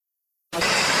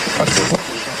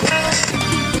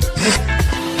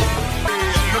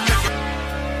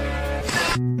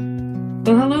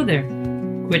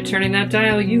Quit turning that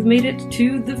dial. You've made it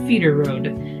to The Feeder Road,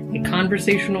 a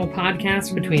conversational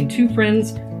podcast between two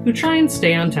friends who try and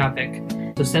stay on topic.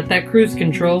 So set that cruise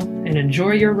control and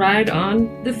enjoy your ride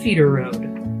on The Feeder Road.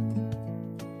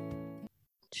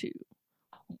 2,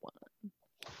 1.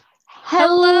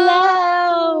 Hello!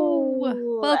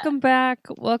 Welcome back.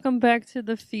 Welcome back to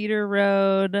The Feeder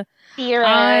Road. Feeder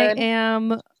I Road.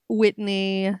 am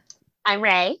Whitney. I'm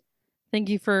Ray. Thank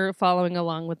you for following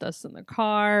along with us in the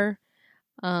car.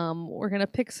 We're going to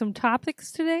pick some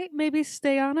topics today. Maybe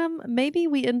stay on them. Maybe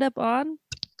we end up on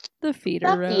the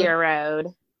Feeder Road,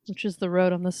 which is the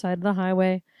road on the side of the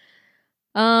highway.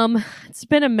 It's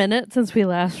been a minute since we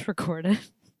last recorded.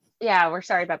 Yeah, we're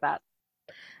sorry about that.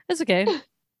 It's okay.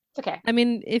 It's okay. I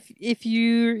mean, if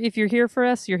you're here for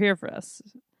us, you're here for us.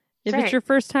 If it's your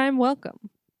first time,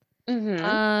 welcome.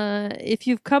 Mm-hmm. If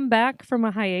you've come back from a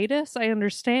hiatus, I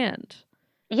understand.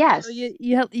 Yes. So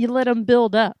you let them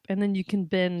build up, and then you can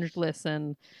binge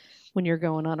listen when you're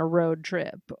going on a road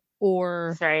trip, or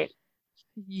That's right.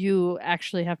 you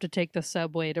actually have to take the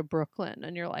subway to Brooklyn,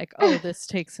 and you're like, oh, this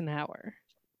takes an hour.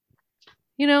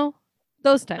 You know,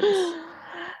 those times.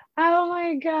 Oh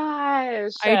my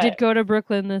gosh. I did go to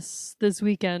Brooklyn this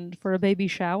weekend for a baby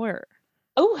shower.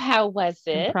 Oh, how was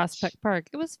it? In Prospect Park.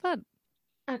 It was fun.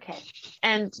 Okay.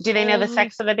 And do they know the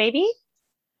sex of the baby?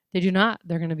 They do not.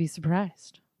 They're going to be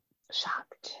surprised.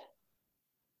 Shocked.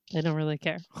 They don't really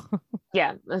care.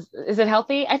 Yeah. Is it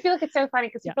healthy? I feel like it's so funny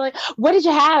because people are like, what did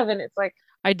you have? And it's like,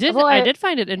 I did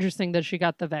find it interesting that she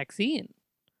got the vaccine.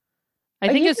 I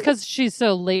think it's because she's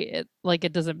so late.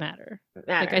 It doesn't matter.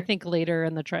 Like, I think later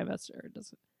in the trimester, it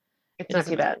doesn't. It's not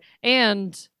too bad.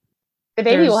 And the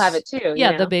baby will have it too.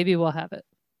 Yeah, the baby will have it.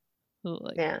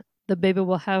 Yeah. The baby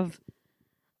will have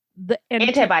the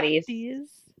antibodies.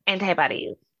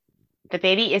 Antibodies. The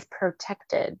baby is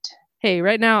protected. Hey,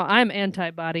 right now I'm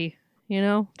antibody. You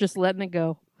know, just letting it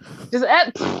go. Just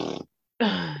letting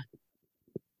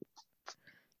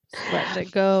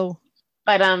it go.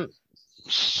 But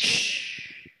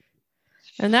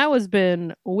and that was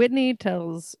been Whitney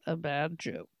tells a bad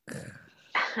joke.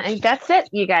 That's it,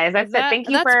 you guys. That's it. Thank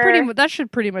you for. That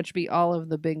should pretty much be all of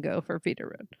the bingo for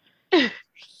Feeder Road.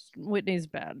 Whitney's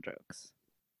bad jokes.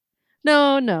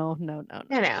 No.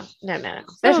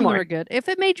 There's more. Are good. If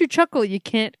it made you chuckle, you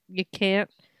can't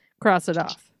cross it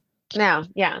off. No,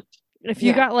 yeah. If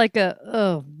you got like a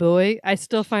oh boy, I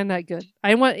still find that good.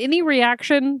 I want any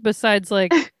reaction besides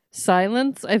like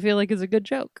silence. I feel like is a good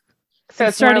joke. So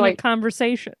it's starting a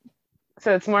conversation.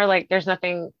 So it's more like there's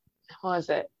nothing. What is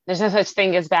it? There's no such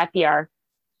thing as bad PR.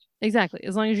 Exactly.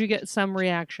 As long as you get some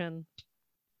reaction,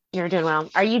 you're doing well.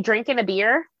 Are you drinking a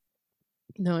beer?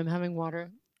 No, I'm having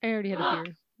water. I already had a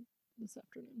beer this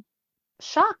afternoon.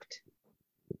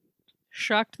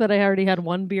 Shocked that I already had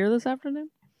one beer this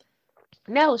afternoon?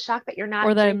 No, shocked that you're not.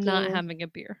 Or that I'm not having a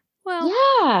beer. Well,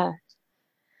 yeah.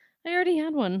 I already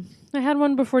had one. I had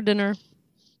one before dinner.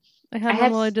 I had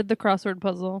one while I did the crossword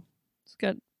puzzle. It's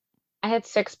good. I had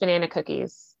 6 banana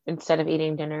cookies instead of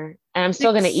eating dinner. And I'm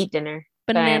still going to eat dinner.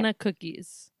 Banana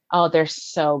cookies. Oh, they're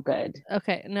so good.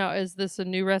 Okay. Now, is this a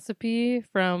new recipe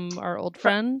from our old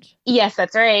friend? Yes,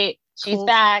 that's right. She's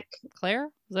back. Claire?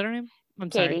 Is that her name? I'm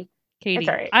Katie. Sorry. Katie. That's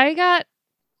all right.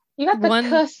 You got the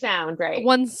k sound, right?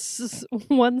 One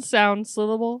sound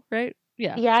syllable, right?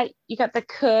 Yeah. Yeah, you got the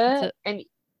k and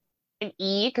an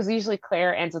E, because usually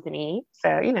Claire ends with an E.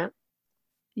 So, you know.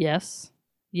 Yes.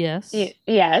 Yes.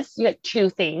 Yes. You got two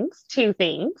things.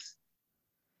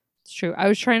 It's true. I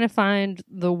was trying to find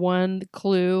the one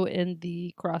clue in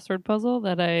the crossword puzzle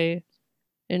that I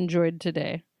enjoyed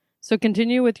today. So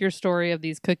continue with your story of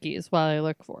these cookies while I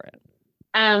look for it.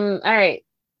 All right.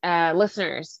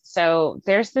 Listeners, so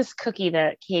there's this cookie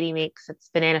that Katie makes. It's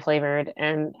banana flavored,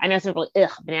 and I know it's not really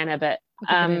banana, but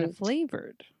banana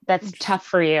flavored. That's tough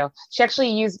for you. She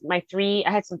actually used I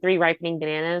had some 3 ripening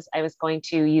bananas. I was going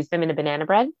to use them in a banana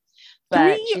bread.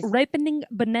 But 3 ripening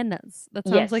bananas. That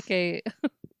sounds like a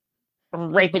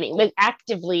ripening, like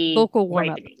actively vocal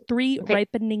warm up. 3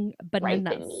 ripening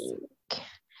bananas.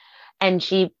 And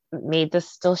she made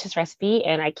this delicious recipe,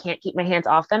 and I can't keep my hands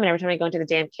off them. And every time I go into the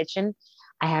damn kitchen,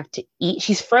 I have to eat.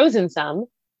 She's frozen some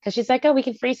because she's like, oh, we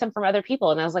can freeze some from other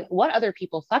people. And I was like, what other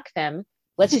people? Fuck them.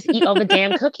 Let's just eat all the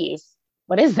damn cookies.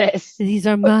 What is this? These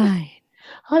are mine.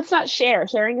 Let's not share.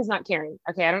 Sharing is not caring.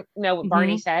 Okay, I don't know what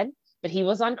Barney said, but he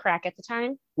was on crack at the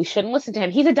time. We shouldn't listen to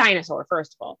him. He's a dinosaur,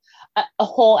 first of all. A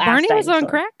whole ass Barney dinosaur. was on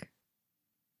crack?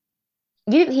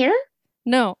 You didn't hear?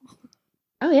 No.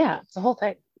 Oh, yeah. It's a whole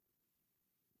thing.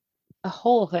 A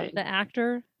whole thing. The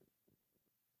actor?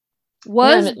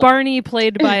 Was Barney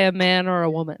played by a man or a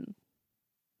woman?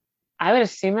 I would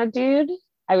assume a dude.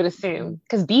 I would assume,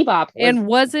 because Bebop was, And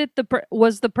was it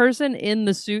was the person in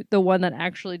the suit the one that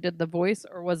actually did the voice,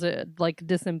 or was it like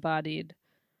disembodied?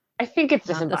 I think it's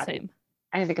Not the disembodied. same.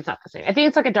 I think it's not the same. I think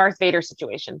it's like a Darth Vader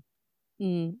situation.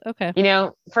 Okay. You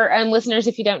know, for listeners,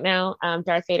 if you don't know,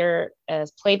 Darth Vader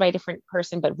is played by a different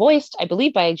person, but voiced, I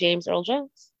believe, by James Earl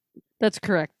Jones. That's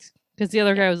correct. Because the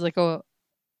other guy was like a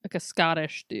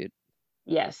Scottish dude.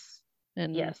 Yes.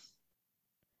 And yes.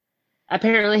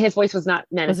 Apparently, his voice was not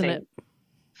wasn't menacing it?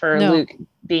 for No. Luke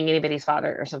being anybody's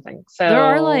father or something. So there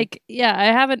are like, yeah, I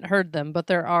haven't heard them, but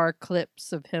there are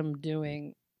clips of him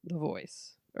doing the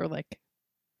voice, or like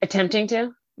attempting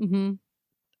to. Mm-hmm.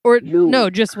 Or Luke. no,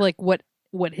 just like what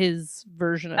his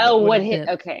version of it. Oh, what what it his did.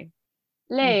 okay.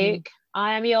 Luke,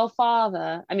 I am your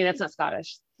father. I mean, that's not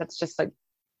Scottish. That's just like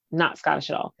not Scottish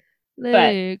at all.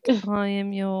 Luke, But I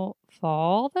am your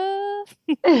father.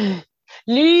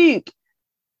 Luke,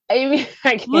 I mean,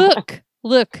 I can't.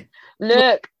 Look.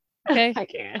 Okay, I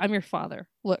can't. I'm your father.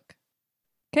 Look.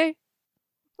 Okay.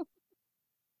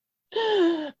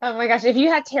 Oh my gosh! If you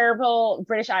had terrible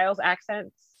British Isles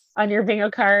accents on your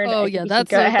bingo card, oh yeah,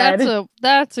 that's a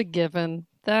given.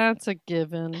 That's a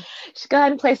given. Just go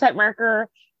ahead and place that marker.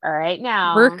 All right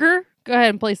now. Marker? Go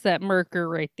ahead and place that marker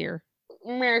right there.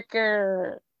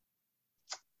 Marker.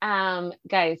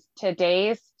 Guys,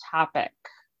 today's topic.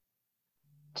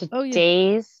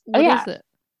 Today's What is it?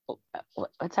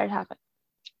 What's our topic?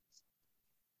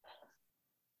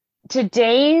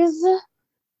 Today's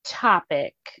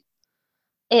topic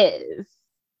is.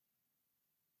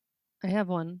 I have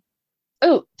one.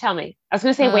 Oh, tell me. I was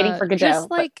gonna say waiting for Godot. Just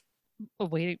like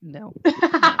waiting. No.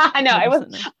 I know. I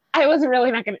wasn't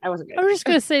really not gonna. I wasn't gonna. I was just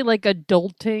gonna say like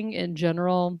adulting in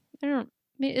general.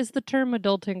 Is the term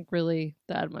adulting really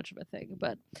that much of a thing?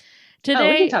 But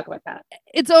today we can talk about that.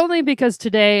 It's only because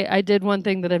today I did one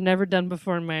thing that I've never done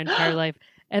before in my entire life,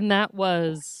 and that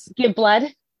was give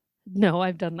blood. No,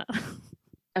 I've done that.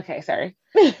 Okay, sorry.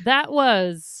 That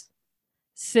was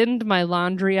send my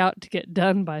laundry out to get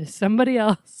done by somebody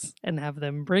else and have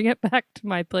them bring it back to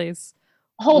my place.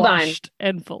 Hold washed on.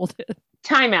 And folded.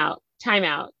 Time out.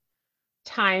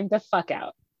 Time the fuck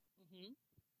out. Mm-hmm.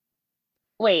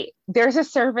 Wait, there's a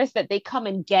service that they come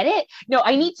and get it? No,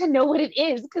 I need to know what it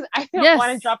is because I don't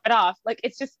want to drop it off. Like,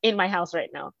 it's just in my house right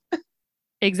now.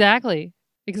 Exactly.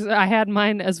 Because I had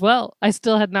mine as well. I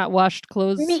still had not washed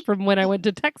clothes from when I went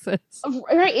to Texas.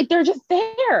 Right. They're just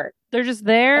there.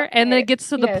 Okay. And then it gets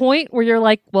to the point where you're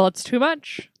like, well, it's too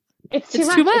much. It's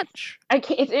too much.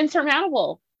 It's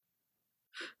insurmountable.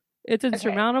 It's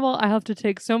insurmountable. Okay. I have to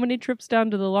take so many trips down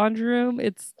to the laundry room.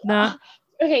 It's not.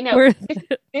 Okay, no.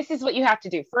 This is what you have to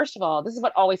do. First of all, this is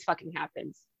what always fucking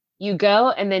happens. You go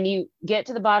and then you get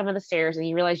to the bottom of the stairs and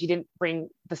you realize you didn't bring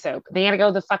the soap. Then you gotta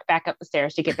go the fuck back up the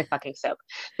stairs to get the fucking soap.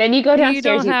 Then you go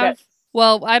downstairs.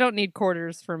 Well, I don't need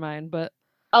quarters for mine, but.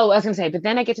 Oh, I was gonna say, but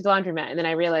then I get to the laundromat and then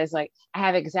I realize like I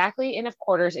have exactly enough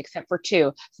quarters except for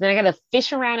 2. So then I gotta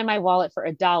fish around in my wallet for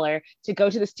 $1 to go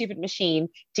to the stupid machine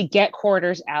to get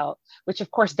quarters out, which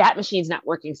of course that machine's not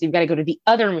working. So you've got to go to the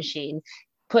other machine,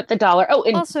 put the $1. Oh,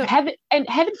 and also, heaven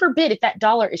forbid if that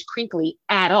 $1 is crinkly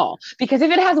at all, because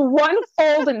if it has one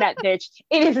fold in that bitch,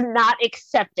 it is not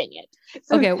accepting it.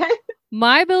 So okay.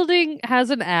 My building has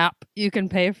an app. You can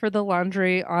pay for the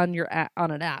laundry on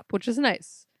on an app, which is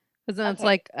nice. Because then it's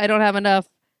like, I don't have enough,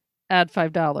 add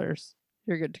 $5.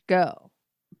 You're good to go.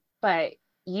 But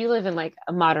you live in like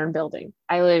a modern building.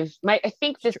 I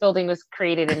think this building was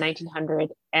created in 1900,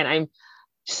 and I'm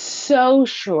so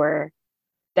sure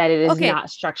that it is not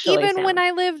structurally sound.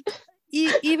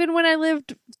 Even when I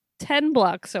lived 10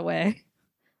 blocks away,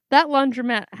 that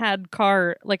laundromat had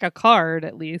a card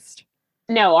at least.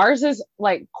 No, ours is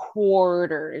like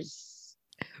quarters.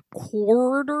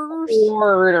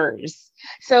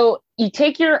 So you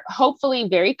take your hopefully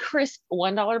very crisp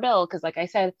 $1 bill, because like I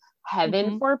said,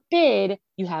 heaven forbid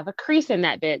you have a crease in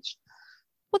that bitch.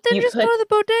 Well, then just go to the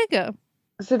bodega.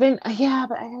 So then, yeah,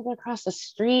 but I gotta go across the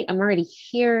street. I'm already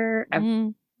here.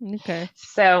 Okay.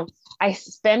 So I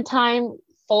spend time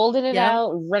folding it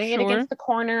out, running it against the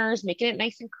corners, making it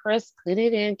nice and crisp, put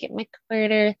it in, get my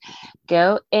quarter,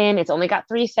 go in. It's only got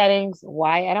 3 settings.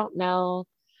 Why? I don't know.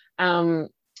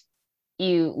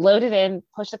 You load it in,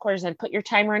 push the quarters in, put your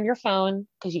timer on your phone,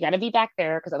 because you got to be back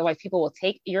there, because otherwise people will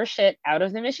take your shit out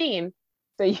of the machine.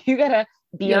 So you got to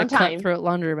be on time. Cutthroat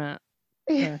laundromat.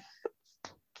 Okay.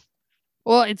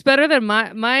 Well, it's better than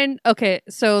mine. Okay,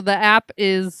 so the app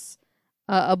is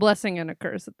a blessing and a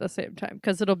curse at the same time,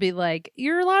 because it'll be like,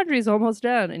 your laundry's almost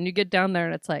done, and you get down there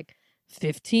and it's like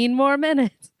 15 more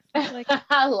minutes. Like,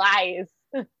 lies.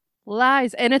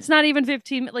 And it's not even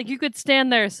 15. Like, you could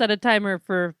stand there, set a timer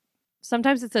for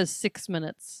Sometimes it says 6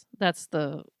 minutes. That's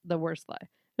the worst lie.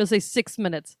 It'll say 6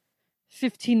 minutes.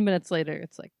 15 minutes later,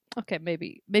 it's like, okay,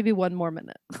 maybe 1 more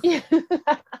minute.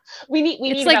 we need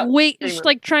It's like about it's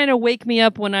like trying to wake me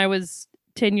up when I was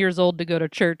 10 years old to go to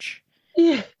church.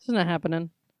 Yeah. It's not happening.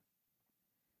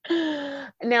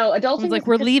 No, adulting It's like,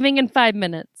 we're leaving in 5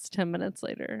 minutes. 10 minutes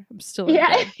later, I'm still in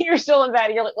bed. You're still in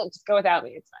bed. You're like, look, just go without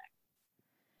me. It's fine.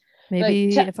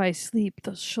 Maybe if I sleep,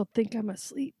 she'll think I'm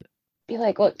asleep. Be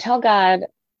like, look, tell God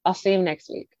I'll see him next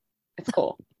week. It's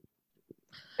cool.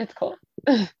 It's cool.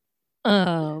 The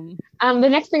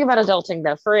next thing about adulting,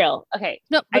 though, for real. Okay.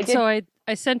 No, but so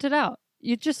I sent it out.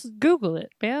 You just Google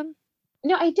it, man.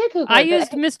 No, I did Google it. I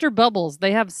used Mr. Bubbles.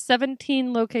 They have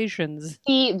 17 locations.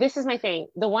 See, this is my thing.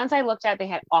 The ones I looked at, they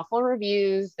had awful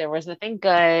reviews. There was nothing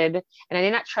good. And I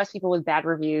did not trust people with bad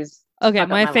reviews. Okay,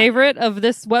 my favorite of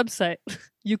this website.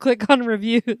 You click on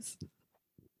reviews.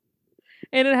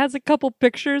 And it has a couple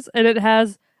pictures, and it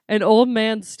has an old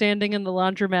man standing in the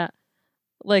laundromat.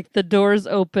 Like, the door's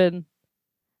open,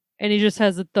 and he just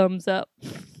has a thumbs up.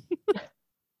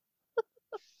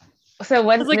 So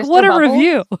what? Like, what a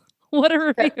review! What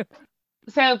a review!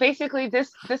 So basically,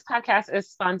 this podcast is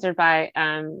sponsored by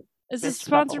This is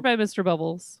sponsored by Mr.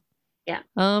 Bubbles. Yeah.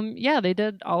 Yeah, they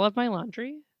did all of my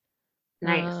laundry.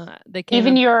 Nice.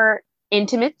 Even your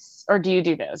intimates, or do you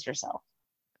do those yourself?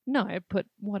 No, I put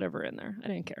whatever in there. I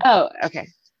didn't care. Oh, okay.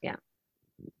 Yeah.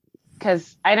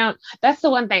 Because I don't, that's the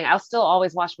one thing. I'll still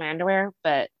always wash my underwear,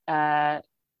 but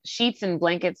sheets and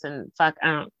blankets and I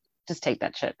don't just take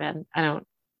that shit, man. I don't.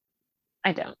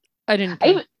 I didn't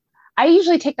care. I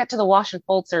usually take that to the wash and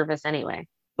fold service anyway,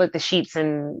 like the sheets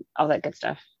and all that good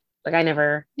stuff. Like I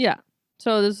never. Yeah.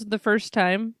 So this is the first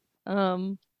time.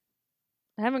 I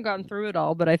haven't gone through it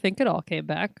all, but I think it all came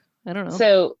back. I don't know.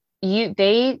 So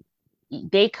they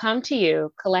come to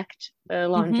you, collect the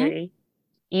laundry.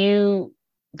 Mm-hmm.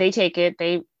 They take it,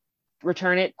 they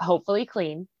return it, hopefully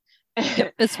clean.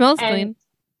 Yep, it smells clean.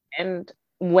 And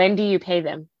when do you pay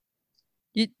them?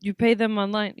 You pay them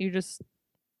online. You just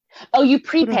you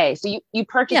prepay. So you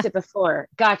purchased it before.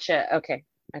 Gotcha. Okay.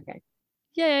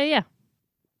 Yeah.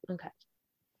 Okay.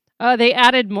 They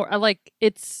added more. Like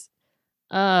it's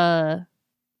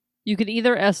you could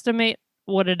either estimate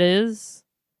what it is,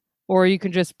 or you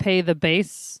can just pay the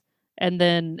base, and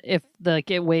then if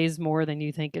it weighs more than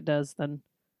you think it does, then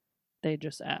they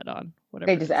just add on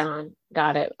whatever. They just add on.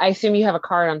 Got it. I assume you have a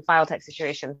card on file type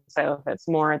situation, so if it's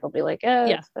more, they'll be like,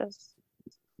 it's this.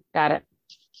 Got it.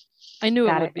 I knew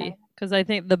it would be, because I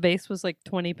think the base was like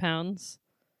 20 pounds.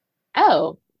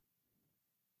 Oh.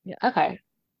 Yeah. Okay.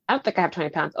 I don't think I have 20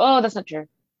 pounds. Oh, that's not true.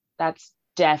 That's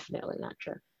definitely not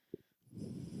true.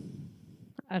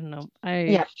 I don't know.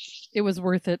 It was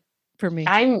worth it for me.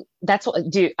 I'm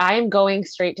going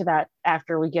straight to that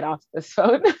after we get off this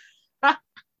phone.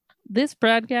 This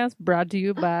broadcast brought to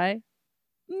you by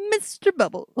Mr.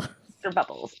 Bubbles. Mr.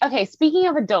 Bubbles. Okay, speaking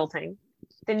of adulting,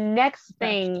 the next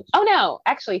thing. Oh no,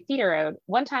 actually, Theater Road.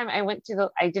 One time I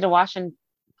did a wash and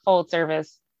fold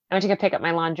service. I went to go pick up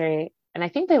my laundry, and I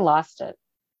think they lost it.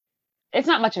 It's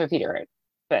not much of a Theater Road,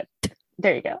 but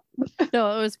there you go.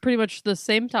 No, it was pretty much the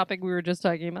same topic we were just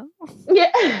talking about.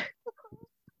 Yeah.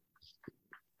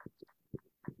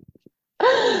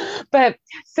 But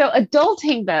so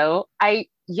adulting though,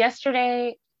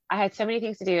 yesterday I had so many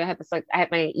things to do. I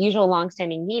had my usual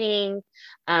long-standing meeting.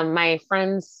 My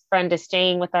friend is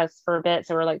staying with us for a bit,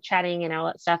 so we're like chatting and all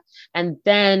that stuff. And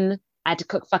then I had to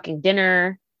cook fucking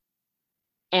dinner,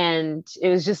 and it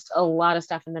was just a lot of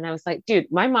stuff. And then I was like, dude,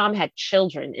 my mom had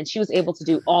children, and she was able to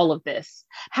do all of this.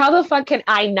 How the fuck can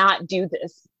I not do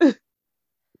this?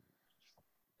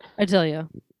 I tell you,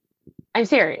 I'm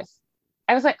serious.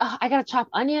 I was like, oh, I gotta chop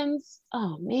onions.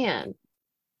 Oh man.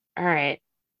 All right.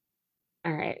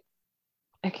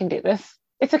 I can do this.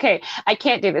 It's okay. I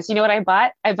can't do this. You know what I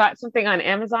bought? I bought something on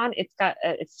Amazon.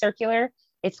 It's circular.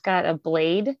 It's got a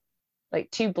blade,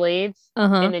 like 2 blades,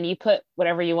 and then you put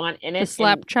whatever you want in it. The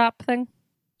slap chop thing.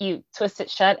 You twist it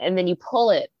shut, and then you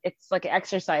pull it. It's like an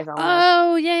exercise almost.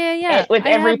 Oh yeah. With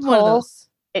every pull,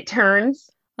 it turns.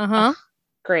 Oh,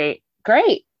 great.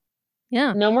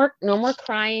 Yeah. No more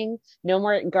crying. No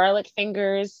more garlic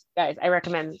fingers, guys. I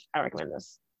recommend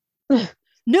this.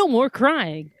 No more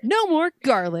crying. No more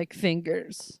garlic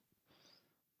fingers.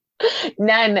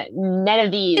 None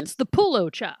of these. It's the pull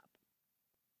chop.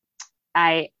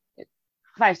 5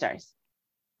 stars.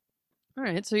 All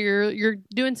right, so you're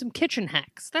doing some kitchen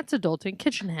hacks. That's adulting.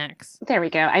 Kitchen hacks. There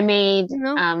we go. I made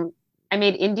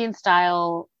Indian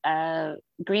style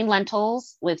green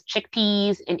lentils with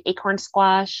chickpeas and acorn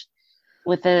squash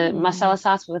with the masala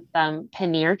sauce with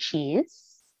paneer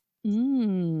cheese.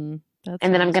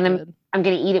 And then I'm good.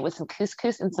 gonna eat it with some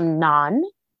couscous and some naan.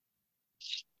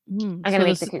 I'm gonna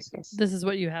make the couscous. This is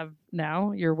what you have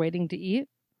now? You're waiting to eat?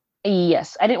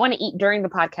 Yes, I didn't want to eat during the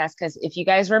podcast because if you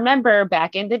guys remember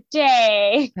back in the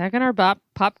day, back in our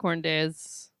popcorn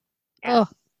days. Yes. Oh,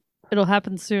 it'll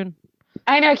happen soon.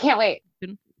 I know, I can't wait.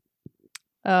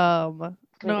 No,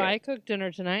 I cooked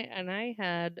dinner tonight and I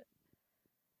had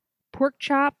pork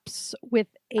chops with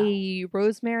a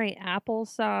rosemary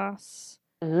applesauce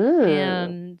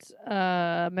and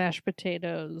mashed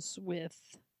potatoes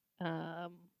with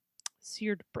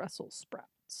seared Brussels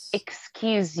sprouts.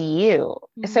 Excuse you.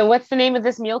 So what's the name of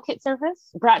this meal kit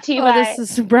service? Brought to you by...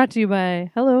 This is brought to you by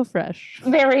HelloFresh.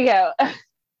 There we go.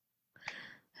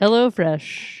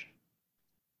 HelloFresh.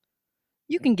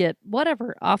 You can get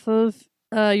whatever off of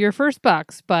your first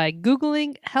box by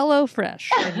Googling HelloFresh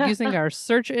and using our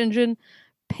search engine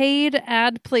paid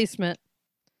ad placement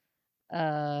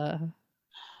for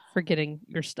getting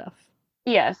your stuff.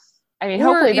 Yes. I mean,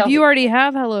 or if you already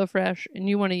have HelloFresh and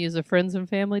you want to use a friends and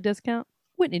family discount,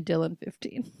 Whitney Dillon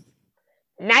 15.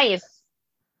 Nice.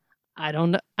 I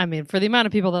don't know. I mean, for the amount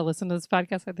of people that listen to this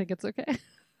podcast, I think it's okay.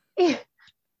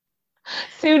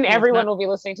 Soon everyone will be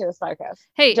listening to this podcast.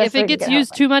 Hey, if it gets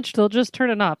used too much, they'll just turn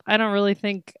it off. I don't really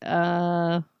think...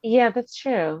 Yeah, that's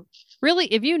true. Really,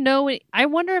 if you know... I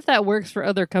wonder if that works for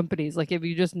other companies. Like, if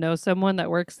you just know someone that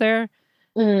works there,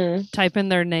 type in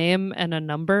their name and a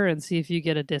number and see if you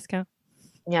get a discount.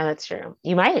 Yeah, that's true.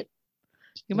 You might.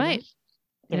 You might.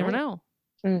 You never know.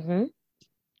 Mm-hmm.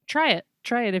 Try it.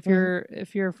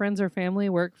 If your friends or family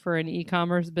work for an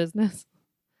e-commerce business.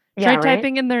 Try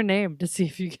typing in their name to see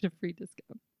if you get a free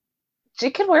discount.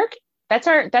 It could work. That's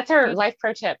our life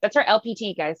pro tip. That's our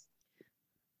LPT, guys.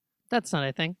 That's not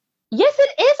a thing. Yes,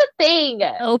 it is a thing.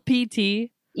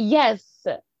 LPT. Yes.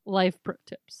 Life pro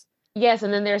tips. Yes,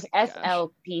 and then there's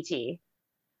SLPT.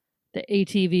 The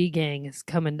ATV gang is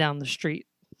coming down the street.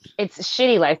 It's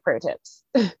shitty life pro tips.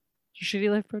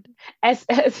 Shitty life pro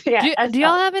tips? Do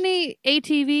y'all have any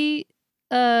ATV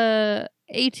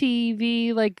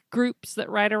like groups that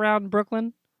ride around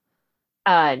Brooklyn?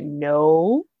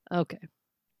 No. Okay.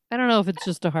 I don't know if it's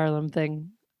just a Harlem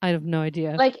thing. I have no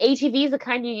idea. Like ATVs, the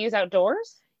kind you use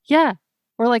outdoors? Yeah.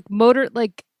 Or like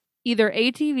either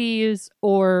ATVs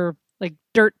or like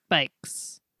dirt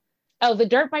bikes. Oh, the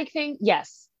dirt bike thing?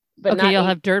 Yes. But okay, y'all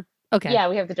have dirt. Okay. Yeah,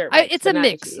 we have the dirt bikes. It's a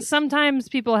mix. ATVs. Sometimes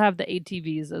people have the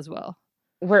ATVs as well.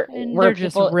 We're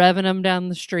just revving them down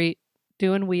the street,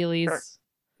 doing wheelies.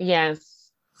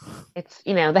 Yes. It's,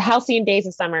 the halcyon days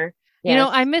of summer.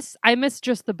 Yes. I miss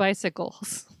just the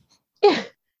bicycles.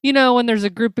 When there's a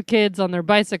group of kids on their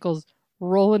bicycles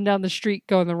rolling down the street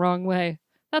going the wrong way.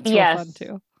 That's real fun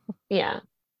too. Yeah.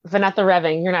 But not the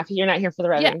revving. You're not here for the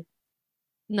revving. Yeah.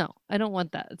 No, I don't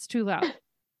want that. It's too loud.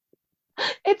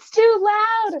 It's too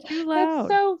loud. It's too loud.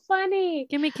 That's so funny.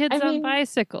 Give me kids on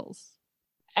bicycles.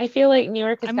 I feel like New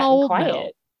York has gotten quiet. Now.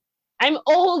 I'm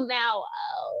old now.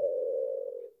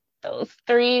 Oh, those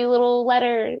 3 little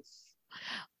letters.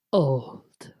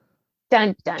 Old.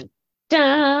 Dun, dun,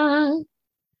 dun.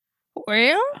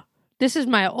 Well, this is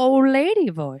my old lady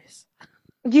voice.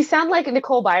 You sound like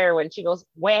Nicole Byer when she goes,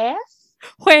 Wes?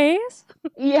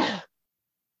 Yeah.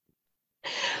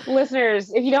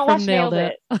 Listeners, if you don't watch Nailed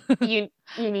It, you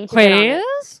need to get on it.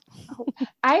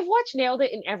 I've watched Nailed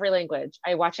It in every language.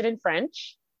 I watch it in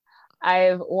French.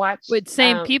 I've watched... With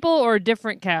same people or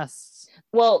different casts?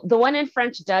 Well, the one in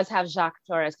French does have Jacques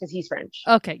Torres because he's French.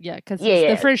 Okay, yeah, because he's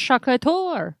the French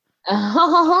Chocotor.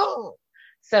 Oh,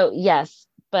 so yes,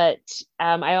 but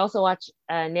I also watch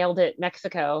Nailed It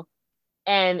Mexico,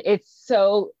 and it's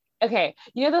so... Okay,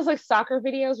 those like soccer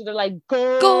videos where they're like,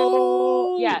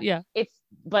 go! Yeah.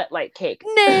 But like cake.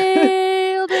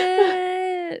 Nailed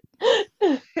it!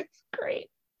 It's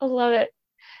great. I love it.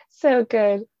 So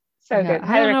good. So good.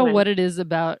 I don't know what it is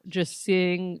about just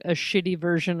seeing a shitty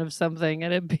version of something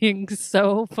and it being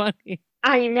so funny.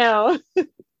 I know.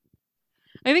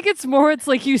 I think it's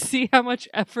like you see how much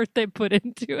effort they put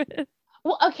into it.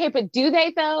 Well, okay, but do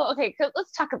they though? Okay,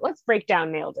 let's break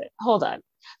down Nailed It. Hold on.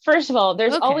 First of all,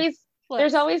 there's 3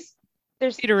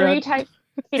 types.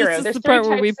 This is the part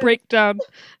where we break down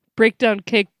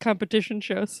cake competition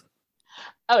shows.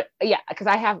 Oh yeah,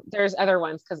 because there's other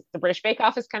ones because the British Bake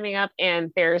Off is coming up,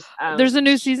 and there's a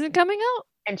new season coming out,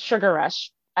 and Sugar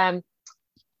Rush. There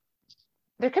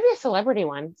could be a celebrity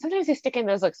one. Sometimes they stick in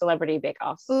those like celebrity Bake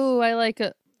Offs. Ooh, I like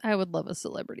it. I would love a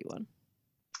celebrity one.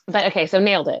 But okay, so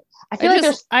Nailed It. I feel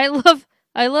like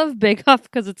I love Bake Off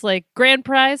because it's like grand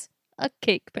prize, a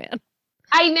cake pan.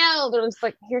 I know. They're just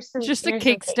like, here's a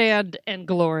cake stand and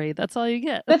glory. That's all you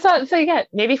get. That's all you get.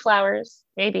 Maybe flowers.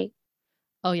 Maybe.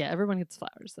 Oh yeah, everyone gets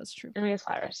flowers. That's true. Everyone gets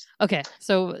flowers. Okay,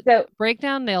 so So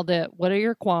breakdown nailed it. What are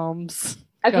your qualms?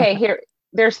 okay, here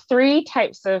there's 3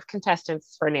 types of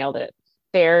contestants for Nailed It.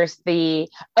 There's the,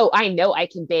 oh, I know I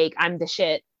can bake. I'm the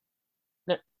shit.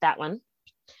 No, that one.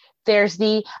 There's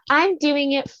the, I'm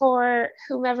doing it for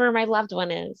whomever my loved one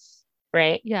is,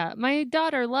 right? Yeah, my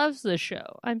daughter loves the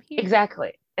show. I'm here.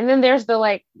 Exactly. And then there's the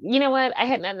like, you know what? I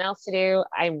had nothing else to do.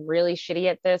 I'm really shitty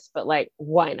at this, but like,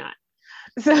 why not?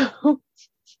 So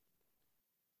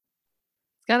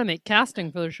Got to make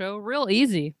casting for the show real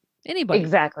easy. Anybody.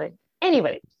 exactly.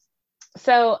 Anybody.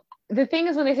 So the thing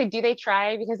is when they say, do they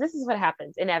try? Because this is what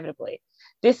happens inevitably.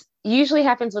 This usually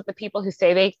happens with the people who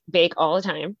say they bake all the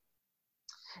time.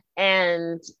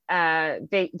 And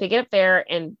they get up there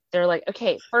and they're like,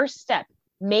 okay, first step,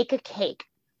 make a cake.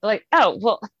 They're like, oh,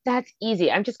 well, that's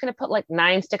easy. I'm just going to put like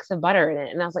 9 sticks of butter in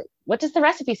it. And I was like, what does the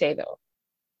recipe say though?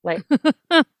 Like,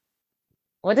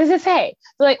 what does it say?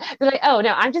 They're like, oh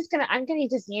no, I'm gonna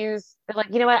just use. They're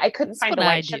like, you know what? I couldn't find the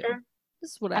white sugar.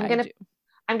 This is what I'm I gonna do.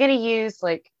 I'm gonna use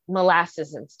like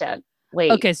molasses instead.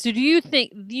 Wait. Okay, so do you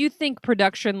think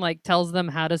production like tells them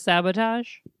how to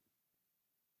sabotage?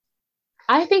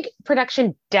 I think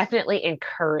production definitely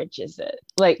encourages it.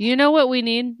 Like, You know what we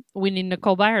need? We need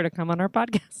Nicole Byer to come on our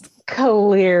podcast.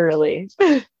 clearly.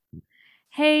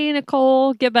 Hey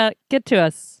Nicole, get to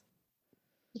us.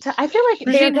 So I feel like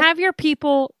Regine, have your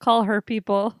people call her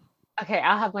people. okay,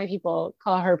 I'll have my people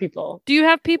call her people. Do you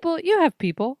have people? You have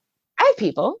people. I have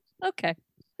people. Okay,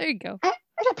 there you go. I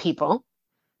got people.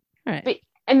 All right. But,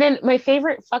 and then my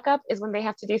favorite fuck up is when they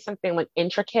have to do something like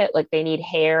intricate, like they need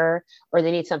hair or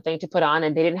they need something to put on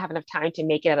and they didn't have enough time to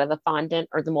make it out of the fondant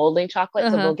or the molding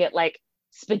chocolate. So they'll get like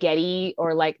spaghetti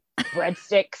or like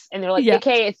breadsticks and they're like,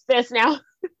 okay, it's this now.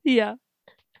 Yeah.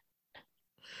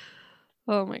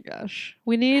 Oh my gosh.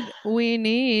 We need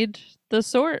the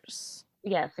source.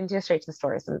 Yes, and just straight to the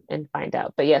stores and find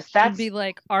out. But yes, that's be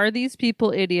like, are these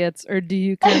people idiots? Or do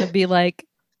you kind of be like,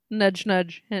 nudge,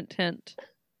 nudge, hint, hint.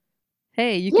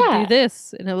 Hey, you could do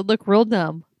this and it would look real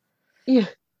dumb. Yeah.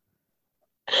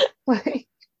 Like,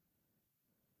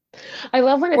 I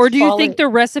love when it's or do you think the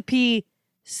recipe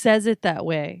says it that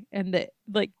way? And that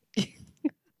like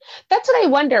that's what I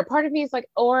wonder. Part of me is like,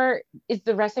 or is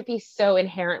the recipe so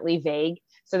inherently vague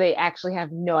so they actually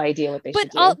have no idea what they should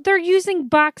do? But they're using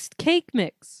boxed cake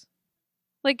mix.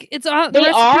 Like it's on they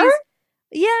are?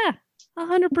 Yeah,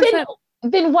 100%.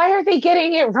 Then why are they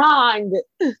getting it wrong?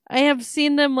 I have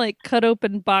seen them like cut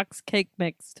open box cake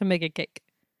mix to make a cake.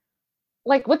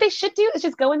 Like what they should do is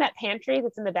just go in that pantry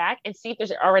that's in the back and see if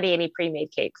there's already any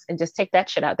pre-made cakes and just take that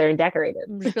shit out there and decorate it.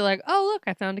 And just be like, oh look,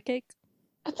 I found a cake.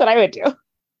 That's what I would do.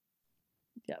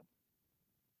 Yeah.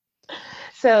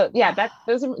 So yeah,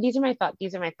 these are my thoughts.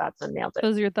 These are my thoughts on Nailed It.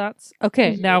 Those are your thoughts?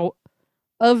 Okay, now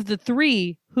of the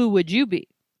 3, who would you be?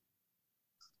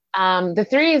 The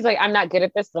 3 is like, I'm not good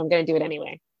at this, but I'm gonna do it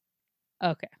anyway.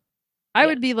 Okay. I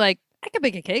would be like, I can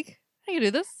bake a cake. I can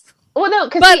do this. Well, no,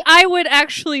 but I would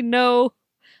actually know.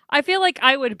 I feel like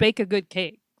I would bake a good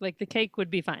cake. Like the cake would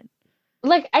be fine.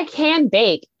 Like I can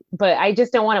bake, but I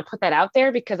just don't want to put that out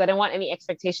there because I don't want any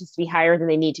expectations to be higher than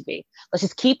they need to be. Let's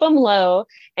just keep them low.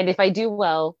 And if I do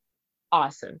well,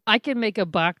 awesome. I can make a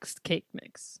boxed cake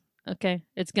mix. Okay.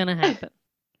 It's going to happen.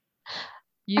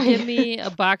 You give me a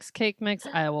boxed cake mix.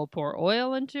 I will pour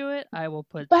oil into it. I will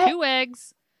put 2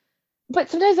 eggs. But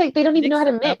sometimes like they don't even know how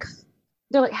to mix.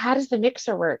 They're like, how does the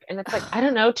mixer work? And it's like, I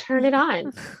don't know, turn it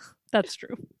on. That's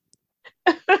true.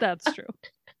 That's true.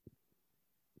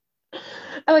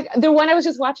 Like the one I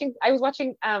was watching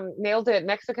Nailed It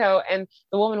Mexico, and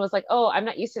the woman was like, oh, I'm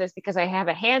not used to this because I have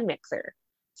a hand mixer.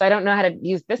 So I don't know how to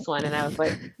use this one. And I was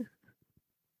like,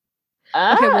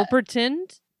 okay, well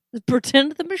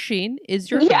pretend the machine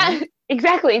is your hand.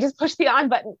 Exactly. Just push the on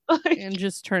button. And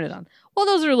just turn it on. Well,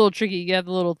 those are a little tricky. You have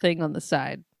the little thing on the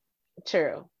side.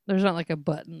 True. There's not like a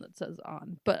button that says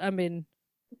on. But I mean,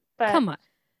 come on.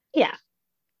 Yeah.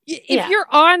 If you're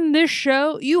on this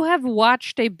show, you have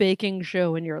watched a baking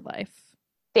show in your life.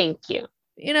 Thank you.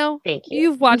 You know? Thank you.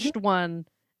 You've watched one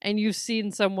and you've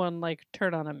seen someone like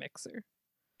turn on a mixer.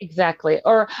 Exactly.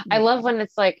 Or I love when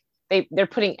it's like they're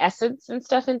putting essence and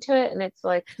stuff into it and it's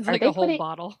like a whole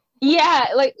bottle. Yeah,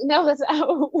 like no, that's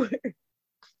how it works.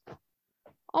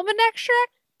 Almond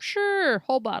extract? Sure,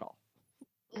 whole bottle.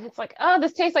 And it's like, oh,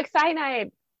 this tastes like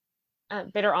cyanide.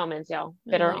 Bitter almonds, y'all.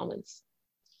 Bitter almonds.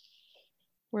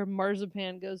 Where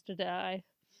marzipan goes to die.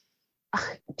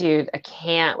 Dude, I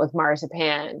can't with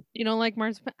marzipan. You don't like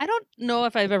marzipan? I don't know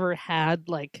if I've ever had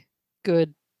like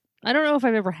good. I don't know if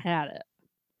I've ever had it.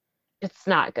 It's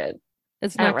not good.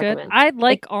 It's not good. I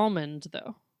like almond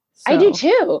though. I do So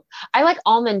too. I like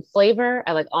almond flavor.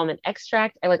 I like almond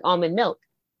extract. I like almond milk.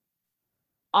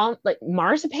 Like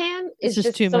marzipan it's is just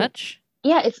just too so, much.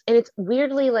 yeah, it's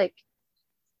weirdly like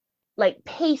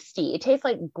pasty. It tastes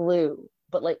like glue,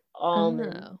 but like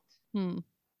almond. Oh. Hmm.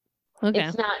 Okay.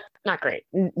 It's not great.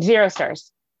 0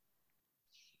 stars.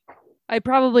 I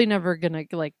probably never gonna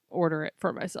like order it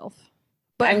for myself.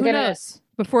 But I'm who gonna, knows?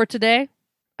 Before today,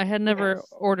 I had who never knows?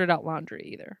 ordered out laundry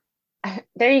either.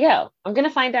 There you go. I'm gonna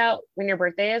find out when your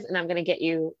birthday is, and I'm gonna get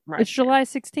you It's marzipan. July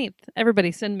 16th.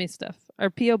 Everybody send me stuff. Our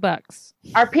P.O. Box.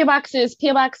 Our PO box is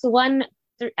PO box 1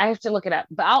 3. I have to look it up,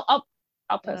 but I'll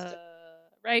post Uh, it.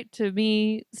 right to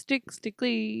me,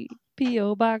 Stickly,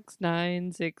 P.O. Box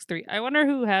 963. I wonder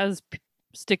who has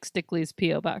Stickly's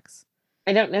P.O. Box.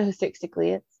 I don't know who Six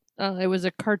Sickly is. It was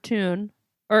a cartoon,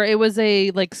 or it was a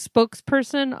like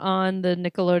spokesperson on the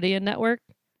Nickelodeon network,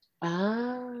 like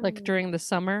Um. during the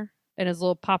summer, and his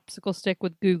little popsicle stick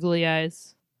with googly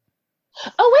eyes.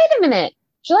 Oh, wait a minute.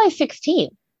 July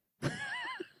 16th.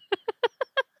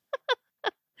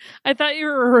 I thought you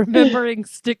were remembering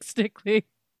Stickly.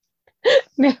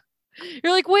 No.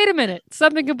 You're like, wait a minute,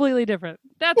 something completely different.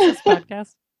 That's this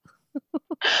podcast.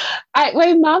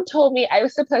 My mom told me I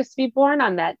was supposed to be born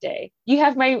on that day. You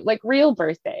have my like real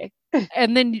birthday.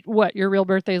 And then what? Your real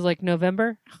birthday is like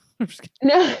November?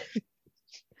 No,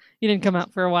 You didn't come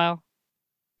out for a while.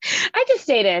 I just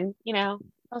stayed in. I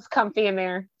was comfy in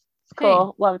there. It's Hey,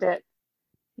 cool. Loved it.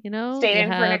 Stayed you in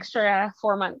for an had, extra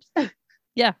 4 months.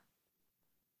 yeah.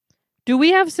 Do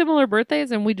we have similar birthdays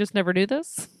and we just never knew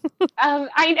this?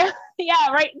 I know.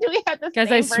 Yeah, right. Do we have the Guys,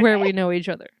 I same swear birthday? we know each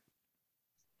other.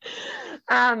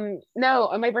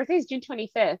 No, my birthday is June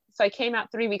 25th, so I came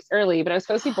out 3 weeks early, but I was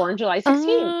supposed to be born July 16th.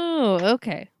 Oh,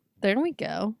 okay. There we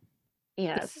go.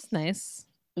 Yes. This is nice.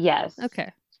 Yes.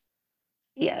 Okay.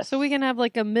 Yes. So we can have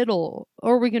like a middle,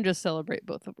 or we can just celebrate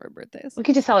both of our birthdays. We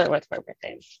could just celebrate both of our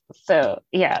birthdays. So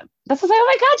yeah. That's like, oh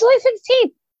my God, July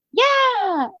 16th.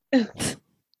 Yeah. I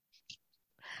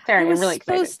Sorry, I'm was really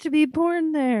excited. supposed to be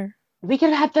born there. We could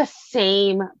have had the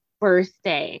same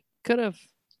birthday. Could have.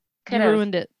 Could You have.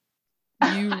 ruined it.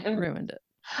 You ruined it.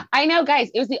 I know, guys.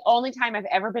 It was the only time I've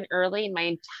ever been early in my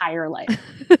entire life.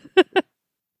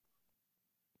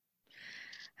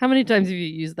 How many times have you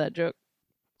used that joke?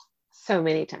 So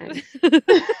many times.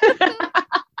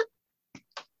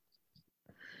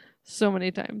 So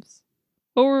many times.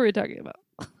 What were we talking about?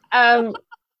 Um.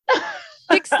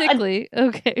 Stickly.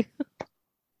 Okay.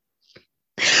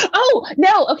 Oh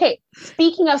no. Okay.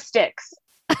 Speaking of sticks,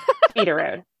 Feeder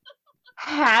Road.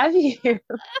 Have you?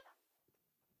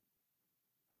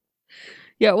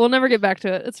 Yeah, we'll never get back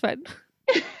to it. It's fine.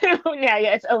 Yeah.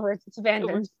 It's over. It's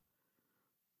abandoned.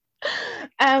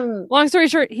 Long story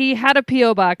short, he had a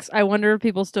P.O. box. I wonder if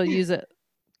people still use it.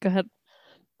 Go ahead.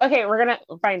 Okay, we're gonna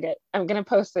find it. I'm gonna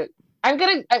post it.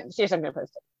 Seriously, I'm gonna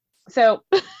post it. So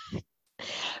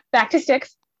back to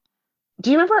sticks. Do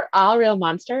you remember All Real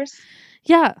Monsters?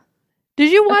 Yeah.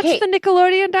 Did you watch Okay. the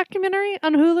Nickelodeon documentary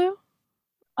on Hulu?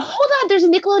 Hold on, there's a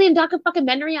Nickelodeon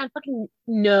documentary on fucking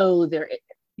no, there is.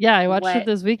 Yeah, I watched What? it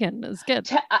this weekend. It's good.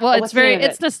 Well,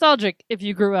 It's nostalgic if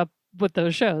you grew up with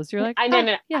those shows. You're like, I know,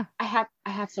 no, yeah. I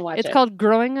have to watch It's it. called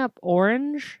Growing Up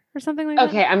Orange or something like that.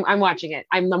 Okay, I'm watching it.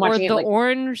 I'm watching or it. the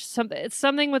orange something. It's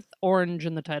something with orange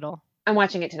in the title. I'm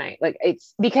watching it tonight. Like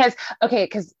it's because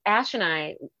Ash and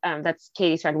I, that's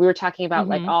Katie's friend. We were talking about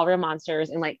like All Real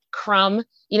Monsters and like Crumb.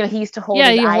 He used to hold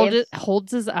his eyes.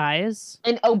 Holds his eyes.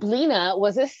 And Oblina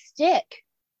was a stick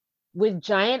with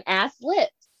giant ass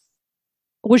lips.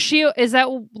 Was she? Is that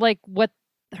like what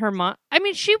her mom? I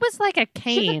mean, she was like a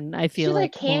cane. I feel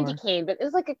like a candy cane, but it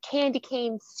was like a candy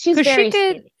cane. She's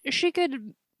she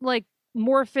could like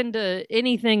morph into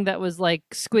anything that was like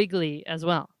squiggly as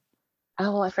well.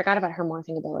 Oh, well, I forgot about her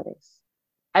morphing abilities.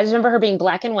 I just remember her being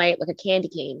black and white, like a candy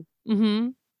cane. Mm-hmm.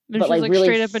 But like really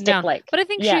straight up and down. Like, but I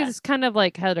think she's kind of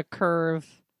like had a curve.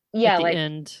 Yeah, at the like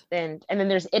end. And then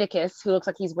there's Hiatus, who looks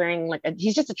like he's wearing like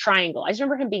he's just a triangle. I just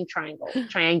remember him being triangular.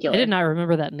 I did not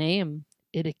remember that name.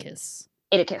 Hiatus.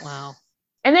 Wow.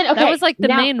 And then that was like the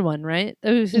main one, right?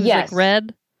 He was like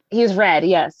red. He was red,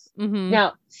 yes. Mm-hmm.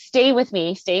 Now stay with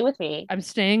me. I'm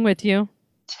staying with you.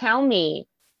 Tell me,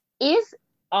 is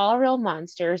All Real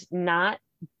Monsters not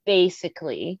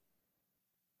basically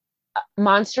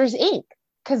Monsters Inc?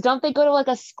 Because don't they go to like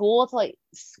a school to like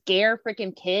scare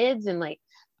freaking kids and like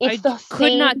it's I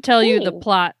could not tell you the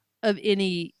plot of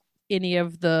any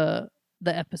of the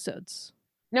episodes.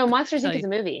 No, Monsters Inc is a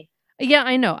movie. Yeah,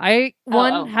 I know. I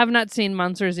have not seen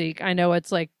Monsters Inc. I know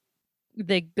it's like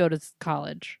they go to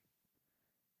college.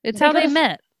 It's how they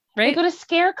met, right? They go to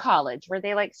scare college where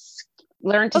they like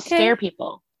learn to scare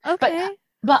people. Okay.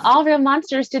 But All Real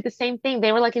Monsters did the same thing.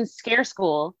 They were like in scare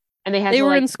school, and they had They to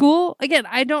were like. in school again.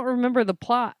 I don't remember the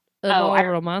plot of Oh, All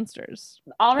Real Monsters.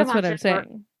 All Real That's what I'm Monsters were.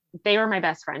 saying. They were my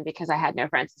best friend because I had no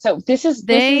friends. So this is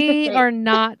the They thing. are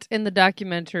not in the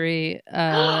documentary.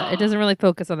 It doesn't really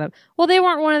focus on them. Well, they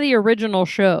weren't one of the original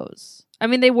shows. I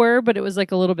mean, they were, but it was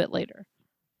like a little bit later.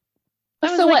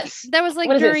 That So what? was like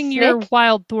What is it? during your Snick?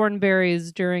 Wild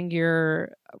Thornberries, during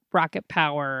your Rocket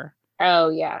Power. Oh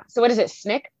yeah. So what is it?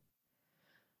 Snick?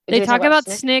 They talk about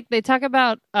Snick? Snick. They talk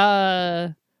about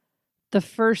the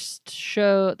first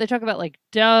show. They talk about like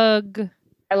Doug.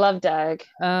 I love Doug.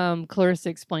 Clarissa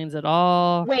Explains It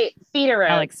All. Wait, Feeder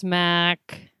Road. Alex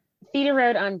Mack. Feeder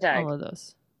Road on Doug. All of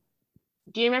those.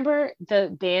 Do you remember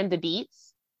the band The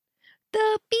Beats?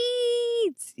 The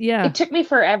Beats. Yeah. It took me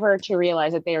forever to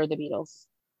realize that they are the Beatles.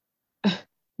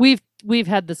 We've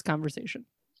had this conversation.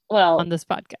 Well, on this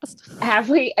podcast. Have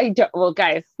we? I don't. Well,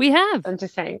 guys, we have. I'm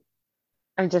just saying.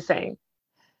 My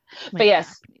but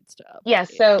yes.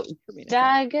 Yes. So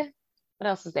Doug. What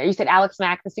else is there? You said Alex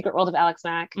Mack, The Secret World of Alex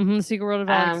Mack. Mm-hmm, The Secret World of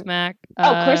Alex Mack.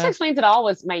 Clarissa Explains It All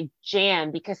was my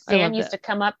jam because Sam used to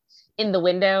come up in the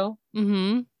window.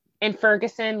 Mm-hmm. And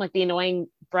Ferguson, like the annoying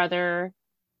brother.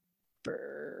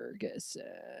 Ferguson.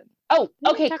 Oh,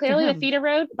 okay. Clearly the Feeder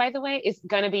Road, by the way, is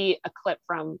going to be a clip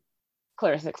from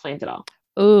Clarissa Explains It All.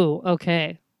 Oh,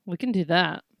 okay. We can do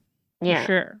that. Yeah. For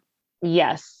sure.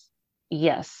 Yes. Do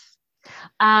you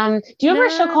remember a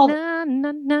show called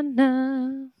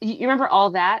You remember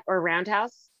All That or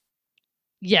Roundhouse?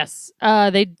 Yes.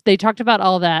 They talked about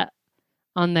All That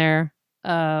on there.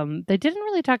 They didn't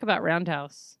really talk about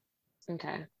Roundhouse.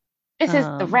 Okay. This is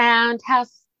the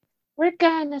Roundhouse. We're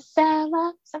gonna sell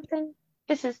up something.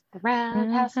 This is the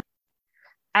Roundhouse.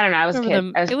 I don't know. I was a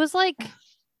kid. It was like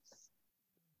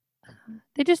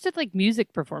they just did like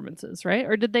music performances, right?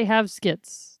 Or did they have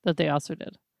skits that they also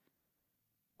did?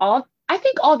 I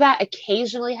think All That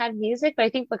occasionally had music, but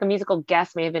I think like a musical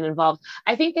guest may have been involved.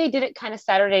 I think they did it kind of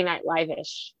Saturday Night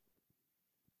Live-ish.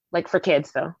 Like for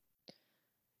kids though.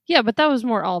 Yeah, but that was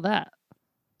more All That.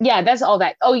 Yeah, that's All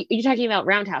That. Oh, you're talking about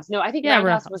Roundhouse. No, I think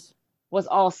Roundhouse was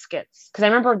all skits. Because I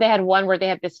remember they had one where they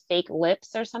had this fake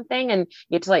lips or something, and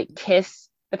you had to like kiss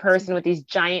the person with these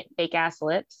giant fake ass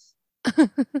lips.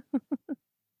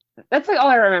 That's like all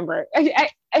I remember.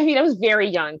 I mean, I was very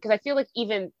young because I feel like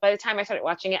even by the time I started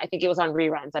watching it, I think it was on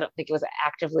reruns. I don't think it was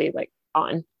actively like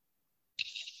on.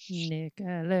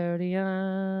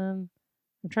 Nickelodeon.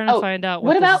 I'm trying to find out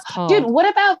what about, this is called. Dude, what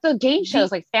about the game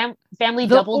shows like Family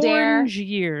Double Dare? Orange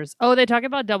Years. Oh, they talk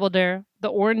about Double Dare. The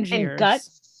Orange Years. And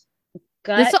Guts.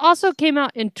 This also came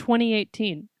out in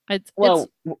 2018. It's where old.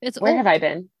 Have I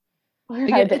been? Where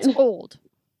have I been? It's old.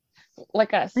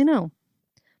 Like us. I know.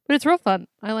 But it's real fun.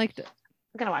 I liked it.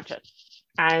 I'm gonna watch it.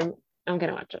 I'm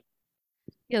gonna watch it.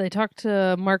 Yeah, they talked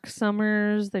to Mark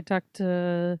Summers. They talked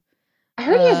to I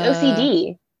heard he has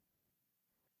OCD.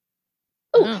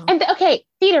 Oh, and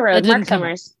Feeder Road, Mark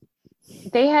Summers.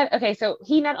 They had so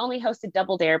he not only hosted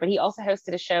Double Dare, but he also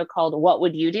hosted a show called What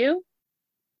Would You Do?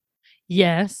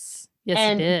 Yes, he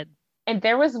did. And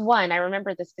there was one, I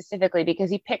remember this specifically because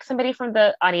he picked somebody from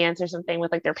the audience or something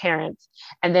with like their parents,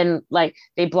 and then like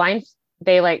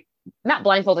not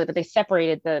blindfolded, but they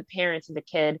separated the parents and the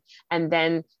kid, and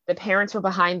then the parents were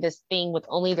behind this thing with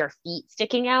only their feet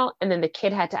sticking out, and then the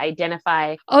kid had to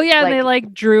identify. Oh yeah, and they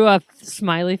like drew a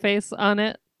smiley face on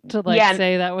it to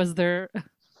say that was their.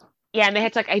 Yeah, and they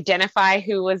had to like identify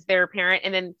who was their parent,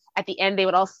 and then at the end they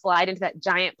would all slide into that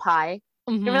giant pie.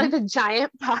 Mm-hmm. Remember like the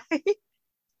giant pie?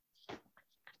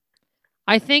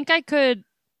 I think I could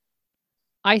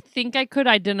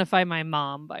identify my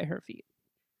mom by her feet.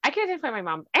 I can identify my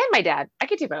mom and my dad. I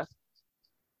could do both.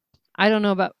 I don't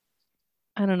know about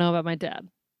my dad.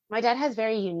 My dad has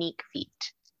very unique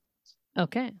feet.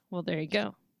 Okay, well there you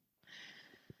go.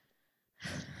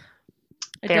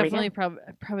 I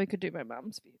probably could do my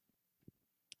mom's feet.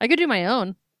 I could do my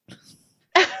own.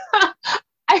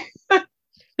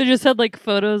 They just had like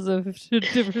photos of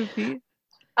different feet.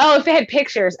 Oh, if they had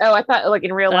pictures. Oh, I thought like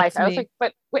in real life. I was like,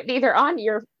 but Whitney, they're on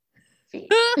your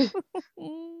feet.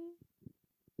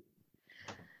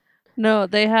 No,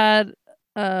 they had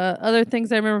other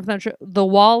things I remember from that show. The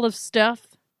Wall of Stuff.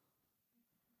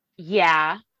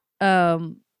 Yeah.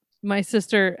 My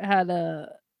sister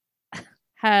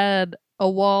had a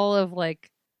wall of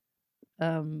like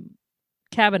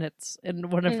cabinets in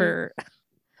one of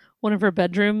her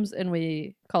bedrooms, and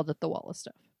we called it the Wall of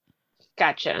Stuff.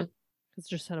 Gotcha. It's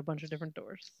just had a bunch of different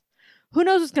doors. Who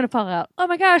knows what's gonna fall out? Oh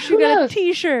my gosh, you got a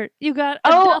T-shirt. You got a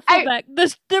duffel bag.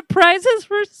 The prizes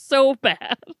were so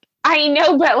bad. I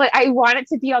know, but like I want it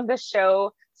to be on the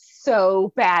show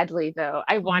so badly, though.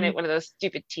 I wanted one of those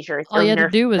stupid T-shirts. All or you had to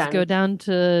Nerf do was guns. go down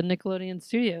to Nickelodeon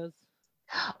Studios.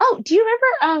 Oh, do you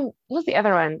remember? What's the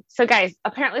other one? So, guys,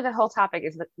 apparently the whole topic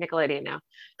is Nickelodeon now.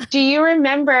 Do you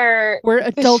remember? We're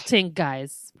adulting,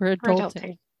 guys. We're We're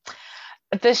adulting.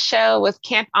 This show was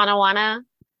Camp Anawana.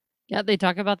 Yeah, they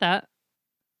talk about that.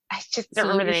 I just don't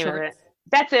remember the name of it. Shorts.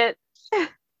 That's it.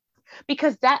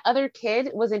 Because that other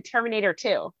kid was in Terminator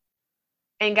 2.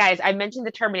 And guys, I mentioned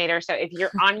the Terminator, so if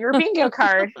you're on your bingo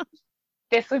card,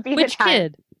 this would be Which the time.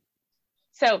 kid?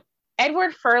 So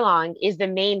Edward Furlong is the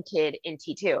main kid in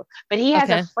T2, but he has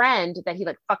a friend that he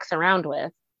like fucks around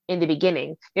with in the beginning.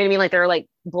 You know what I mean? Like they're like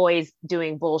boys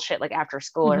doing bullshit like after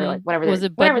school or like whatever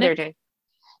they're doing.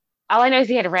 All I know is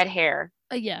he had red hair.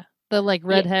 Yeah, the like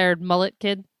red-haired mullet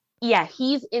kid. Yeah,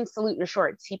 he's in Salute Your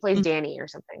Shorts. He plays Danny or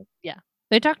something. Yeah,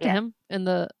 they talk to him in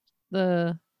the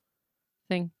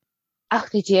thing. Oh,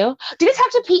 they do? Do they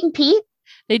talk to Pete and Pete?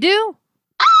 They do.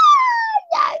 Ah,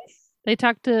 yes. They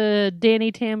talk to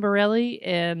Danny Tamborelli,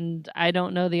 and I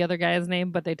don't know the other guy's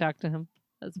name, but they talk to him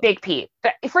as well. Big Pete.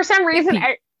 But for some reason,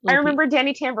 I remember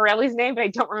Danny Tamborelli's name, but I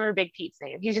don't remember Big Pete's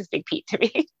name. He's just Big Pete to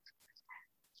me.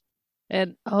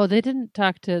 And they didn't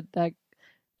talk to that.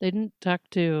 They didn't talk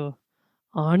to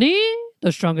Arnie,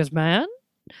 the strongest man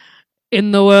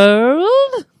in the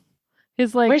world.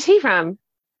 He's like, where's he from?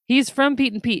 He's from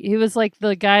Pete and Pete. He was like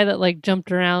the guy that like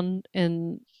jumped around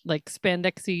in like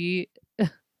spandexy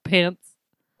pants.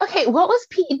 Okay, what was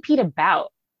Pete and Pete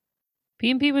about?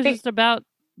 Pete and Pete was just about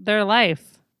their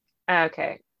life.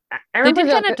 Okay. They did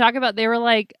kind of talk about, they were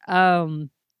like, kind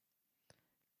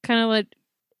of like,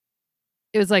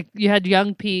 it was like you had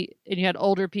young Pete and you had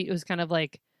older Pete who was kind of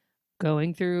like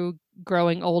going through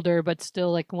growing older, but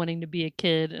still like wanting to be a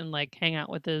kid and like hang out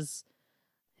with his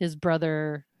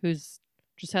brother who's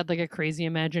just had like a crazy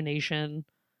imagination.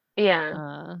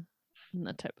 Yeah. And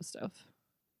that type of stuff.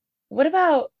 What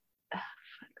about,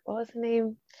 what was the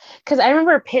name? Because I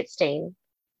remember Pit Stain.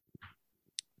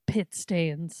 Pit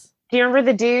Stains. Do you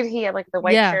remember the dude? He had like the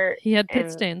white shirt. He had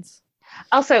pit stains.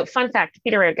 Also, fun fact,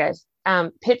 Peter Road, guys.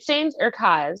 Pit stains are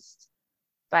caused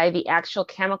by the actual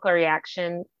chemical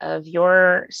reaction of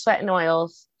your sweat and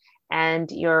oils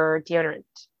and your deodorant.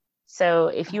 So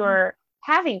if you are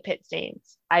having pit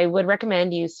stains, I would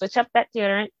recommend you switch up that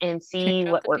deodorant and see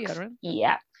what works. Deodorant.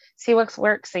 Yeah. See what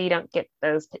works so you don't get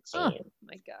those pit stains. Oh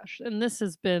my gosh. And this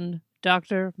has been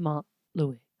Dr. Mont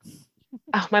Louis.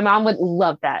 Oh, my mom would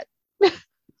love that.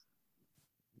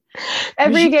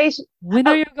 Every day. When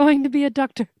are you going to be a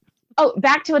doctor? Oh,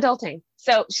 back to adulting.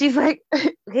 So she's like,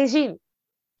 hey, Jean,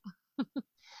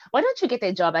 why don't you get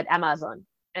a job at Amazon?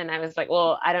 And I was like,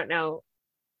 well, I don't know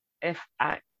if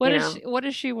I. What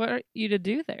does she want you to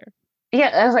do there? Yeah,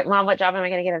 I was like, Mom, what job am I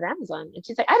going to get at Amazon? And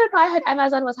she's like, I don't know. I heard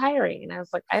Amazon was hiring, and I was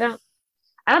like, I don't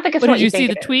think it's what you think. Did you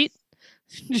see the tweet?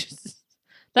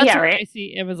 That's right. I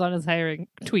see Amazon is hiring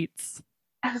tweets.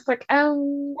 I was like,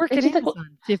 work at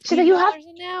Amazon. $15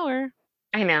 an hour.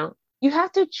 I know. You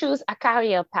have to choose a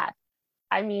career path.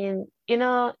 I mean,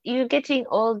 you're getting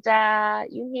older.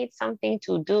 You need something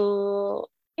to do.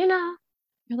 You're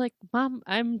like, Mom,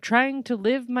 I'm trying to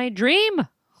live my dream.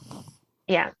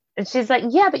 Yeah. And she's like,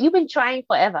 yeah, but you've been trying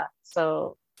forever.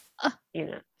 So,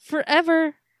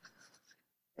 Forever.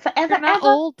 Forever, We're not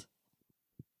old.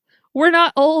 We're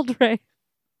not old, Ray.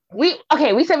 We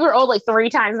said we were old like 3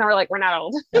 times, and we're like, we're not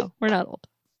old. No, we're not old.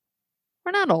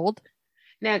 We're not old.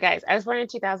 No, guys, I was born in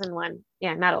 2001.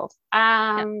 Yeah, not old.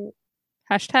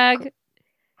 Hashtag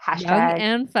young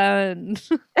and fun.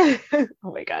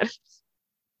 Oh my god.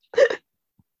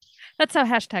 That's how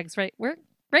hashtags work,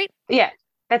 right? Yeah,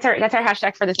 that's our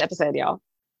hashtag for this episode, y'all.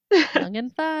 Young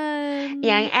and fun.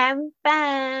 Young and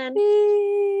fun.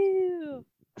 Woo.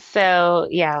 So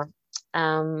yeah.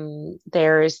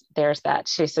 There's that.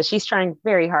 She's trying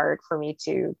very hard for me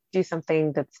to do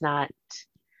something that's not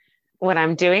what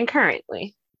I'm doing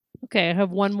currently. Okay, I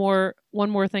have one more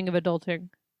thing of adulting.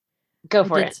 Go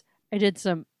for it. I did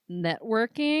some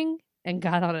networking and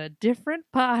got on a different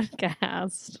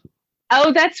podcast.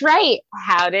 Oh, that's right.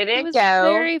 How did it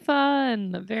go? Very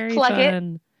fun. Very Plug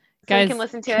fun. It guys, so you can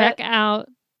listen to check out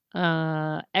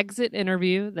the Exit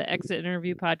Interview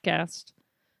podcast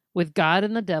with God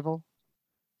and the Devil.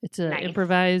 It's an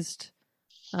improvised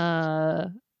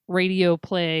radio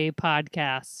play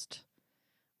podcast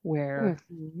where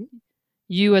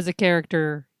you as a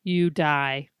character, you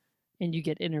die and you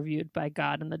get interviewed by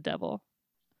God and the devil.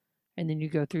 And then you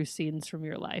go through scenes from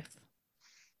your life.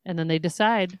 And then they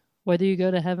decide whether you go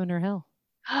to heaven or hell.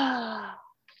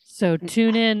 So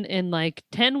tune in like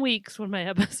 10 weeks when my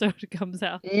episode comes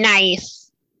out.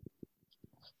 Nice.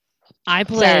 I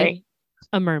play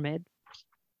a mermaid.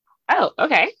 Oh,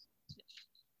 okay.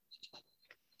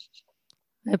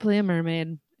 I play a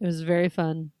mermaid. It was very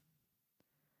fun.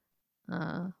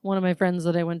 One of my friends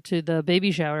that I went to the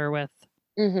baby shower with,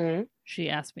 Mm-hmm. she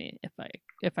asked me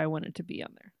if I wanted to be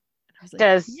on there, and I was like,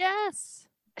 Does yes.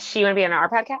 she want to be on our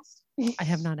podcast? I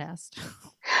have not asked.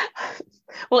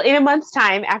 Well, in a month's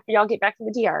time, after y'all get back from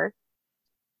the DR.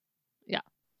 Yeah.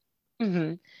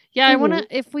 Mm-hmm. Yeah, I want Mm-hmm.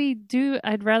 to. If we do,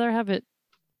 I'd rather have it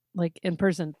like in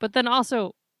person. But then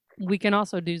also, we can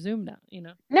also do Zoom now. You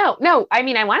know. No. I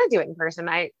mean, I want to do it in person.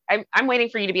 I'm waiting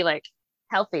for you to be like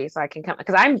healthy so I can come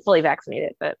because I'm fully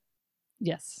vaccinated. But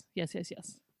Yes.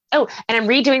 oh, and I'm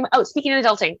redoing. Oh, speaking of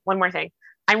adulting, one more thing.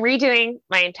 We're redoing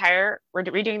the entire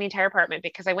apartment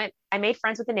because I made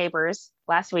friends with the neighbors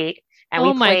last week and Oh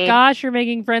we my played, gosh, you're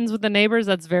making friends with the neighbors.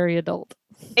 That's very adult.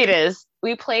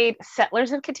 we played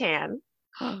Settlers of Catan,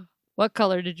 What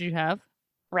color did you have?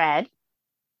 red.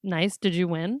 Nice. Did you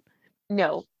win?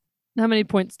 No, How many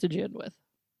points did you end with?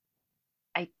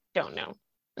 I don't know.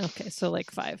 Okay, so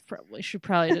like 5 probably. She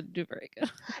probably didn't do very good.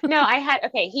 No,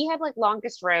 okay, he had like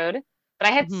longest road, but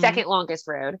I had Mhm. second longest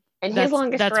road and his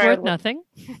longest That's road worth nothing.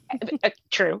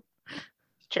 true,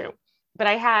 true. But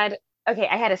I had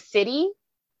a city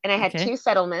and I had Okay, two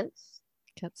settlements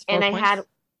gets and 4 points.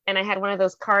 I had one of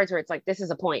those cards where it's like, this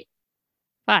is a point.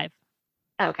 5.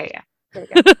 Okay, yeah. There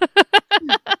we go.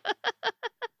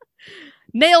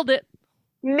 Nailed it.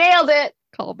 Nailed it.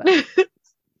 Call back.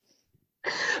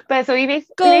 But so we made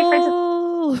friends with,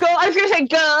 Go. go. I was gonna say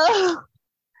go.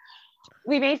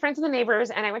 We made friends with the neighbors,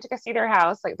 and I went to go see their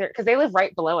house, like because they live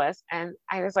right below us. And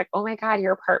I was like, "Oh my god,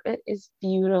 your apartment is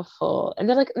beautiful." And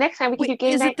they're like, "Next time we can Wait, do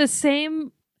game is it night." the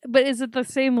same? But is it the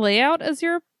same layout as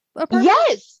your apartment?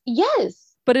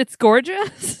 Yes, But it's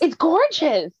gorgeous. it's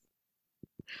gorgeous.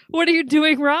 What are you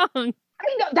doing wrong?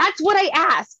 I know that's what I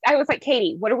asked. I was like,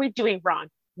 "Katie, what are we doing wrong?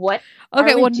 What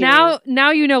Okay, are we well doing?"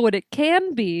 now you know what it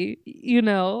can be. You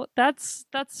know that's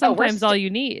Oh, sometimes all you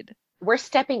need. we're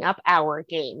stepping up our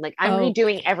game. Like I'm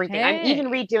redoing everything. I'm even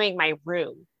Okay. redoing my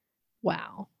room.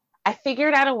 Wow. I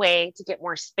figured out a way to get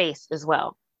more space as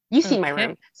well. You see my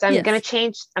room. Okay. So Yes. I'm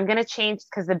going to change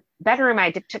because the bedroom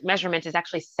took measurements is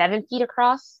actually 7 feet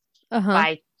across Uh-huh.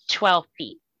 by 12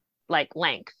 feet, like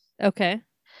length. Okay.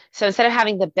 So instead of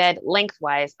having the bed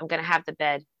lengthwise, I'm going to have the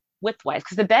bed widthwise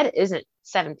because the bed isn't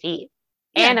 7 feet.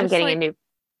 Yeah, And I'm just getting a like new,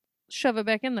 shove it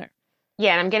back in there.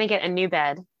 yeah, and I'm going to get a new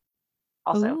bed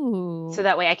also. So Ooh.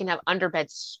 that way I can have underbed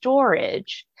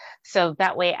storage. So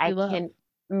that way I You love. can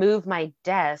move my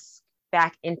desk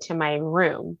back into my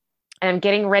room. And I'm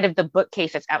getting rid of the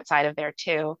bookcase that's outside of there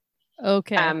too.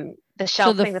 Okay. The So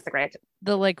shelf thing that's a great.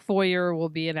 the like foyer will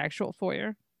be an actual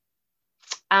foyer.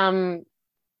 Um,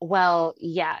 well,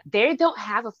 yeah, they don't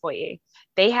have a foyer.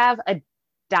 They have a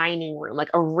dining room, like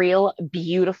a real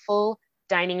beautiful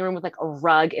dining room with like a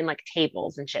rug and like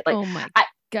tables and shit. Like Oh my I,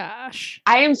 gosh.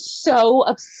 I am so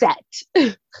upset.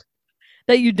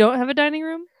 That you don't have a dining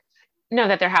room? No,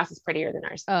 that their house is prettier than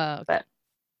ours, Okay. but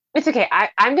it's okay.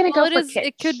 I'm gonna Well, go for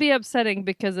it could kitsch. be upsetting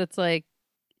because it's like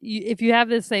if you have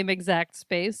the same exact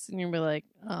space and you'll be like,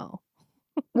 oh,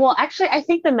 Well, actually, I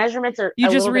think the measurements are you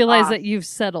a just little bit realize off. that you've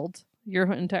settled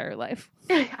your entire life.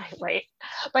 Right.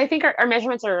 But I think our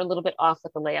measurements are a little bit off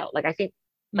with the layout. Like I think,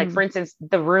 like for Mm. instance,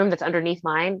 the room that's underneath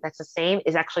mine, that's the same,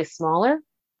 is actually smaller,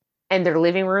 and their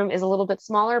living room is a little bit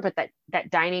smaller. But that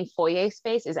dining foyer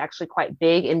space is actually quite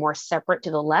big and more separate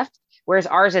to the left, whereas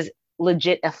ours is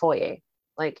legit a foyer.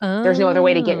 Like there's no other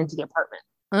way to get Oh, into the apartment.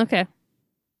 okay.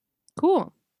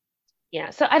 Cool. Yeah.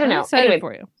 So I don't I'm know. excited Anyway,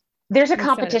 for you. there's a I'm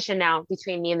excited. competition now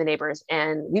between me and the neighbors,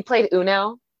 and we played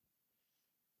Uno,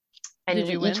 and Did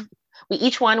you win? we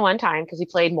each won one time because we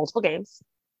played multiple games.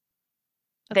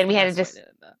 That's Then the we had to best way just to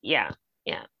end that. yeah,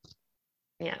 yeah,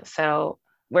 yeah. So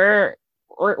we're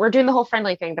we're doing the whole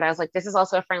friendly thing, but I was like, this is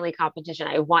also a friendly competition.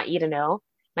 I want you to know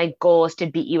my goal is to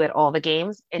beat you at all the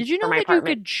games and Did you for know my that you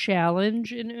apartment. could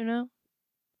challenge in Uno?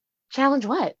 Challenge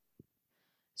what?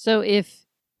 So if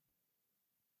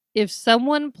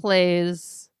someone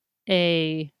plays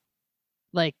a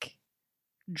like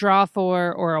draw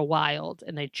four or a wild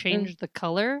and they Mm, change the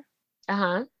color,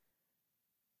 uh-huh.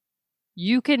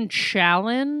 you can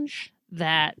challenge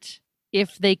that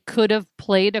if they could have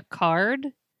played a card,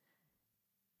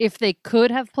 if they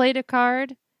could have played a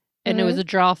card and it was Hmm. a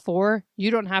draw four,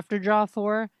 you don't have to draw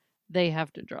four, they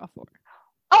have to draw four.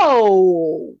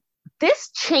 Oh, this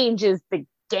changes the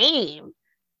game.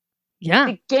 Yeah.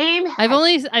 The game has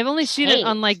I've only seen it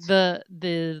on like changed.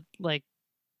 the like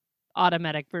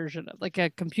automatic version of like a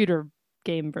computer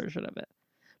game version of it.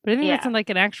 But I think that's Yeah. in like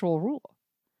an actual rule.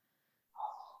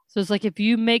 So it's like if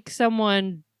you make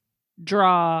someone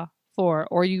draw 4,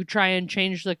 or you try and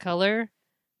change the color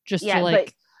just to Yeah, but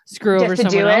like screw over just to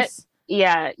someone do it, else.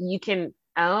 yeah, you can.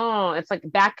 Oh, it's like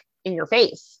back in your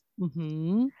face.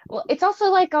 Mm-hmm. Well, it's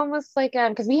also like almost like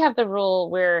because we have the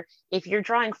rule where if you're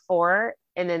drawing 4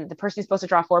 and then the person's supposed to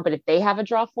draw 4, but if they have a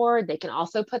draw 4, they can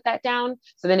also put that down.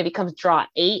 So then it becomes draw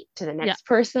 8 to the Yeah, next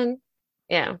person.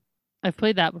 Yeah, I've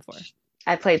played that before.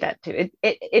 I played that too.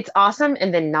 It's awesome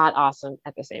and then not awesome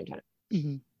at the same time.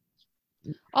 Mm-hmm.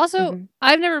 Also, Mhm.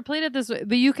 I've never played it this way,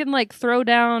 but you can like throw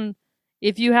down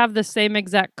if you have the same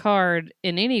exact card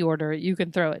in any order, you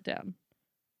can throw it down.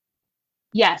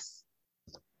 Yes.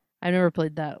 I've never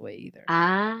played that way either.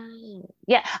 Ah,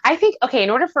 yeah. I think okay. In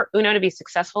order for Uno to be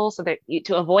successful, so that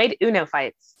to avoid Uno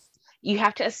fights, you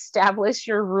have to establish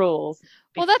your rules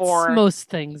Well, that's before. most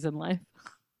things in life.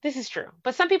 This is true,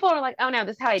 but some people are like, "Oh no,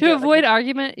 this is how I To do it." Like, avoid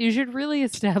argument, you should really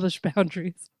establish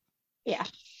boundaries. yeah.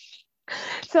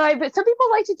 But some people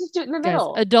like to just do it in the Guys,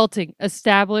 middle. adulting,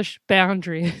 establish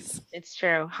boundaries. It's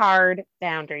true. Hard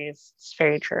boundaries. It's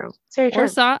very true. It's very Or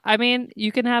true. I mean,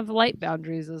 you can have light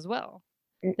boundaries as well.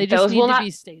 They just Those will need to not.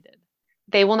 be stated.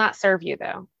 They will not serve you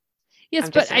though. Yes,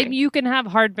 I'm just but saying. you can have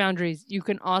hard boundaries. You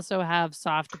can also have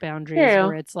soft boundaries where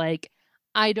True. it's like,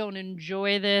 I don't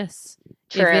enjoy this.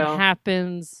 If it True.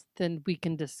 happens, then we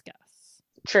can discuss.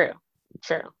 True.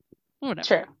 True. Whatever.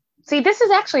 True. See, this is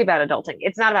actually about adulting.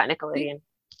 It's not about Nickelodeon.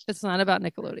 It's not about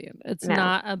Nickelodeon. It's No.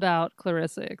 not about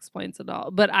Clarissa Explains It All.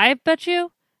 But I bet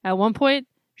you at one point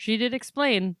she did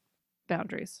explain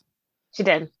boundaries. She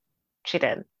did. She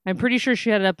did. I'm pretty sure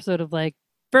she had an episode of like,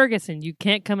 Ferguson, you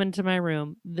can't come into my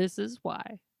room. This is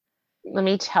why. Let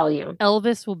me tell you.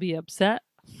 Elvis will be upset.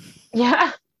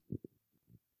 Yeah.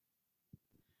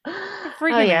 A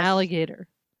freaking alligator.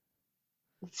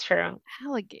 It's true.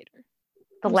 Alligator.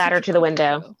 The ladder to the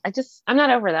window. I'm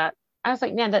not over that. I was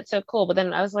like, man, that's so cool. But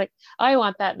then I was like, oh, I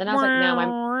want that. Then I was like, no,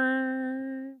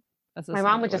 my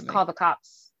mom would just call the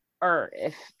cops, or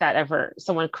if that ever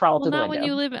someone crawled through the window. When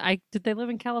you live. Did they live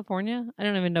in California? I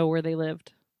don't even know where they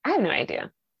lived. I have no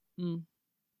idea.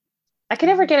 I could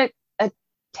never get a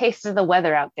taste of the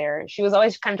weather out there. She was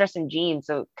always kind of dressed in jeans,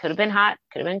 so it could have been hot,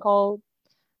 could have been cold.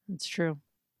 That's true.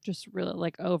 Just really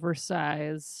like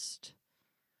oversized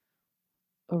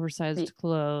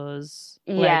clothes,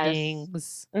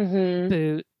 leggings,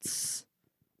 boots.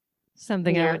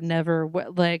 Something I would never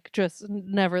like. Just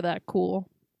never that cool.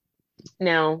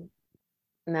 No.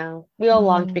 We all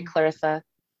longed to be Clarissa,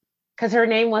 because her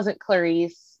name wasn't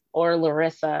Clarice or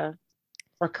Larissa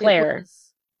or Claire. It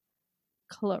was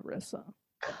Clarissa.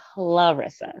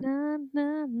 Na,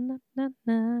 na, na, na,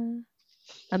 na.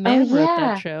 A man wrote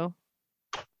that show.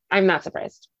 I'm not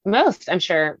surprised. Most, I'm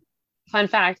sure. Fun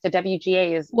fact: the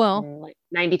WGA is like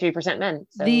 93% men.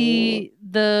 So.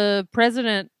 The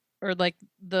president, or like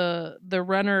the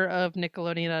runner of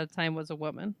Nickelodeon at the time, was a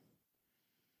woman.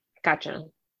 Gotcha.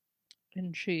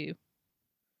 And she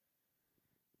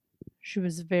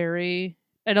was very,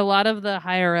 and a lot of the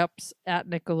higher ups at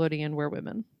Nickelodeon were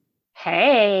women.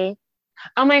 Hey,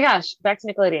 oh my gosh, back to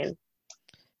Nickelodeon.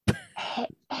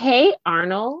 Hey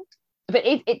Arnold, but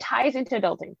it ties into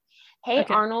adulting. Hey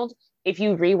Arnold, if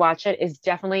you rewatch it, is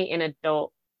definitely an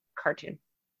adult cartoon.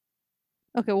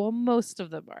 Okay, well, most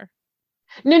of them are.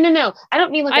 No. I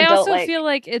don't mean like I adult. I also feel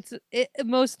like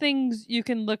most things you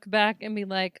can look back and be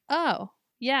like, oh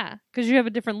yeah, because you have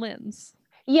a different lens.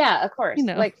 Yeah, of course.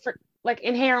 Like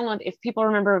in Hey Arnold, if people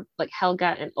remember like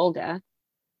Helga and Olga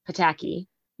Pataki,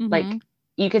 like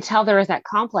you could tell there was that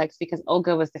complex because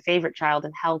Olga was the favorite child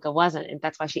and Helga wasn't, and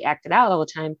that's why she acted out all the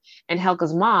time. And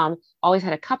Helga's mom always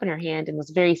had a cup in her hand and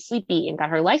was very sleepy and got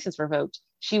her license revoked.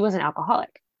 She was an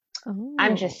alcoholic. Oh.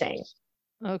 I'm just saying.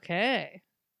 Okay.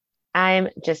 I'm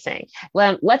just saying.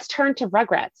 Well, let's turn to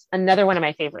Rugrats, another one of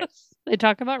my favorites. They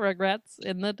talk about Rugrats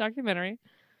in the documentary.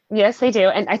 Yes, they do,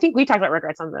 and I think we talked about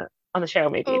Rugrats on the show,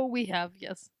 maybe. Oh, we have,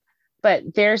 yes. But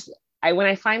when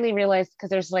I finally realized, because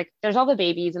there's all the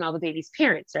babies and all the babies'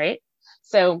 parents, right?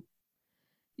 So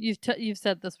you've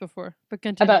said this before, but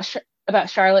continue. About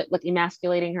Charlotte like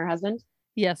emasculating her husband.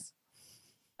 Yes.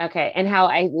 Okay, and how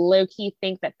I low key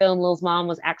think that Phil and Lil's mom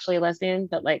was actually a lesbian,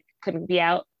 but like couldn't be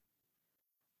out.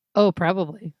 Oh,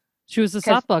 probably. She was a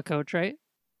softball coach, right?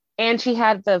 And she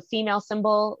had the female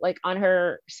symbol like on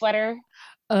her sweater.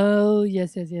 Oh,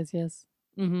 yes.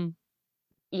 Mm-hmm.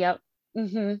 Yep.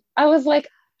 Mm-hmm. I was like,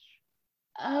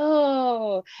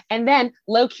 oh. And then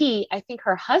low key, I think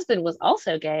her husband was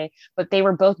also gay, but they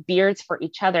were both beards for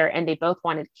each other and they both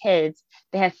wanted kids.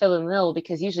 They had Phil and Lil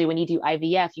because usually when you do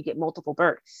IVF, you get multiple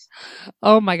births.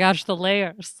 Oh my gosh, the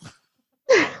layers.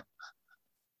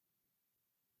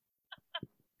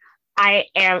 I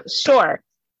am sure.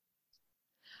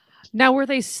 Now, were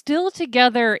they still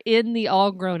together in the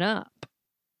All Grown Up?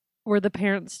 Were the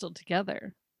parents still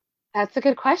together? That's a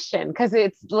good question because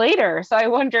it's later. So I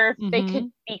wonder if they Mm-hmm.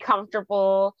 could be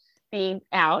comfortable being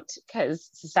out because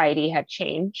society had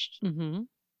changed. Mm-hmm.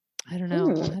 I don't know.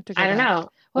 We'll have to go I don't back. know.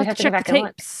 We'll We have have to to go check the back and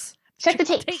look. tapes. Check the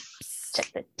tapes.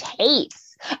 Check the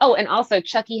tapes. Oh, and also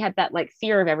Chucky had that like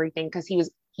fear of everything because he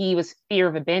was fear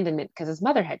of abandonment because his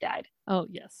mother had died. Oh,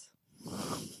 yes.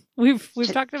 We've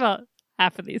talked about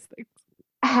half of these things.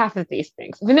 Half of these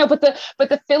things. No, but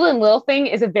the Phil and Lil thing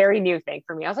is a very new thing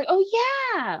for me. I was like, oh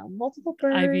yeah, multiple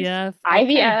births, IVF.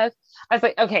 IVF. Okay. I was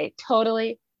like, okay,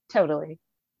 totally.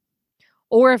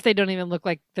 Or if they don't even look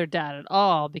like their dad at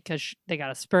all because they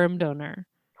got a sperm donor.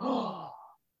 I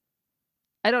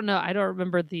don't know. I don't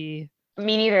remember the...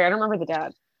 Me neither. I don't remember the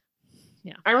dad.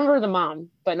 Yeah. I remember the mom,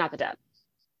 but not the dad.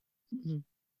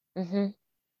 Mm-hmm. Mm-hmm.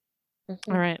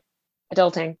 Mm-hmm. All right.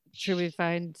 Adulting. Should we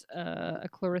find a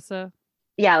Clarissa?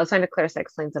 Yeah, let's find a Clarissa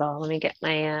Explains It All. Let me get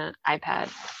my iPad,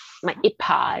 my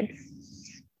iPod.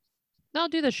 I'll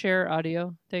do the share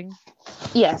audio thing.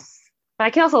 Yes, but I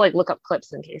can also like look up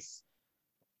clips in case.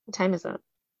 What time is it?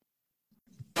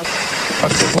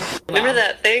 Remember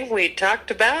that thing we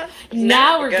talked about?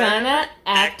 Now we're gonna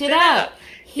act it out.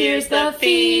 Here's the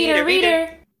feeder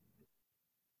reader.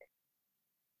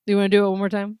 Do you want to do it one more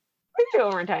time? We can do it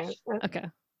one more time. Okay.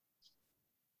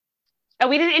 Oh,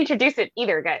 we didn't introduce it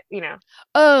either, guys.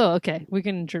 Oh, okay. We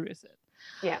can introduce it.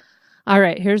 Yeah. All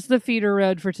right. Here's the feeder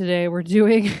road for today. We're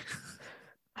doing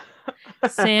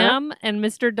Sam and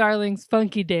Mr. Darling's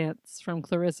Funky Dance from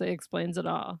Clarissa Explains It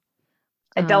All.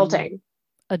 Adulting.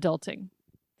 Adulting.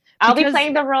 I'll be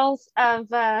playing the roles of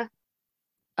the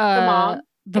mom.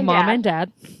 The mom and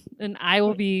dad. And I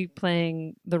will be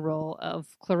playing the role of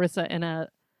Clarissa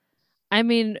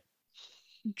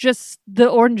just the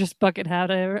orangest bucket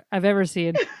hat I've ever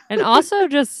seen. And also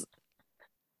just,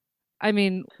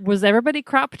 was everybody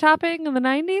crop topping in the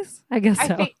 90s? I guess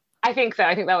so. I think so.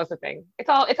 I think that was the thing. It's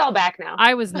all back now.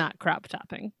 I was not crop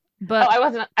topping, but I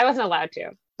wasn't allowed to,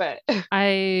 but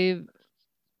I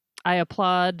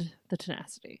applaud the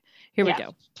tenacity. Here we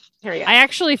go. I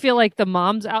actually feel like the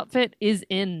mom's outfit is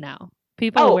in now.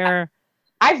 People wear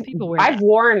I've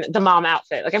worn the mom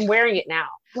outfit. Like I'm wearing it now.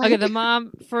 Okay, the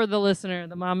mom, for the listener,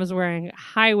 the mom is wearing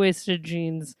high-waisted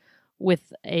jeans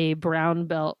with a brown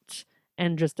belt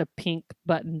and just a pink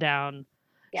button-down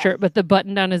shirt. But the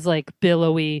button-down is like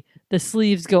billowy. The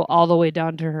sleeves go all the way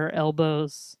down to her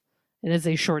elbows. It is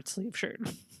a short-sleeve shirt.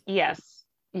 Yes.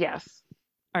 All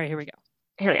right, here we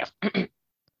go.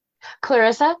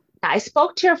 Clarissa, I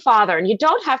spoke to your father, and you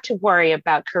don't have to worry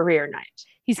about career night.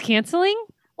 He's canceling?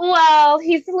 Well,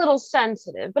 he's a little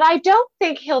sensitive, but I don't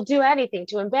think he'll do anything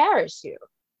to embarrass you.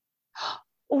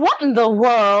 What in the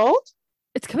world?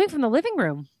 It's coming from the living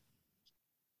room.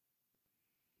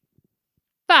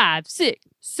 5, 6,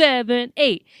 7,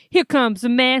 8. Here comes a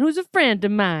man who's a friend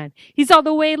of mine. He's all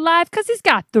the way live because he's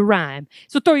got the rhyme.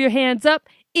 So throw your hands up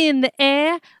in the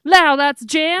air. Loud, that's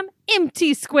jam.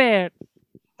 MT squared.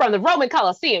 From the Roman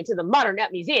Colosseum to the Modern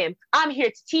Art Museum, I'm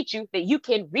here to teach you that you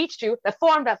can reach to the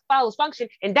form that follows function,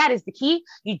 and that is the key.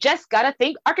 You just gotta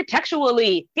think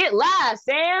architecturally. Get live,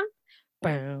 Sam.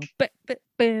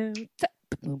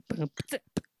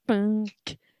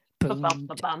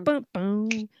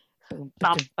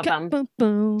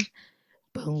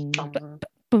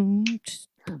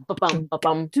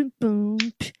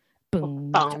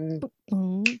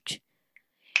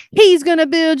 He's gonna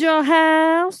build your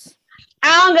house.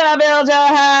 I'm gonna build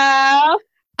your house.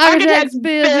 Architects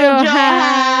build your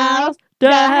house.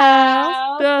 The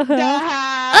house.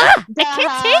 I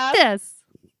can't take this.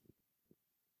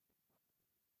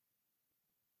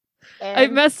 I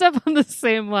messed up on the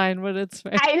same line, but it's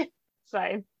fine. It's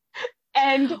fine.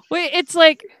 And wait, it's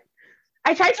like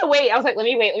I tried to wait. I was like, let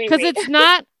me wait. Because it's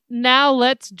not now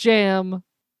let's jam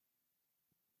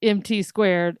MT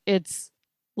squared. It's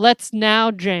let's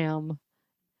now jam.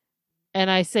 And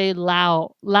I say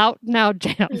lout now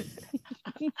jam.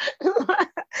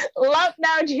 Lout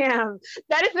now jam.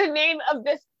 That is the name of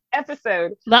this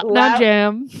episode. Lout now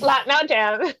jam. Lout now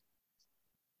jam.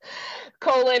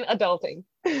 Adulting.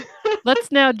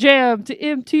 Let's now jam to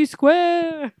MT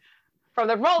square. From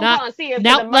the Roman Colosseum to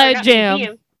the loud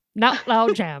jam. Not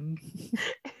loud jam.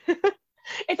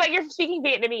 It's like you're speaking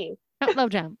Vietnamese. Not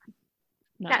loud jam.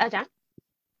 Not loud jam.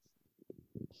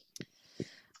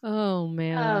 Oh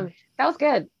man. That was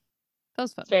good. That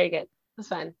was fun. Very good. It was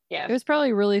fun. Yeah. It was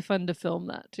probably really fun to film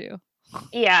that too.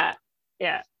 Yeah.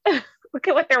 Look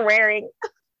at what they're wearing.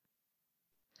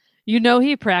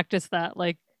 He practiced that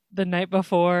like the night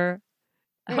before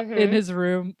in his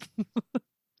room.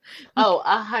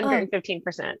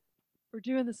 115%. we're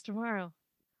doing this tomorrow.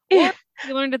 Or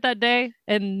you learned it that day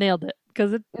and nailed it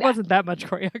because it wasn't that much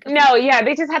choreography. No, yeah,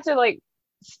 they just had to like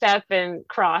step and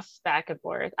cross back and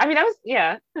forth. I mean, that was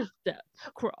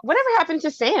Whatever happened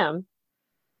to Sam?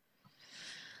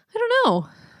 I don't know.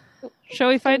 Shall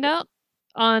we find out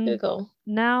on Google?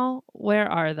 Now, where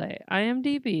are they?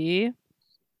 IMDb.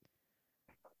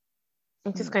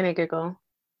 I'm just going to Google.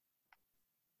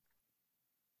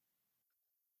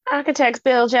 Architects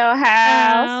build your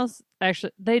house.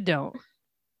 Actually, they don't.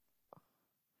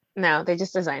 No, they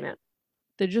just design it.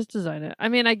 They just design it. I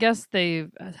mean, I guess they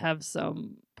have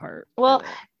some part. Well,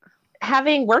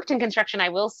 having worked in construction, I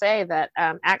will say that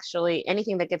actually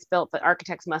anything that gets built, the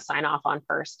architects must sign off on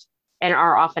first and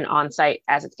are often on site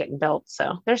as it's getting built.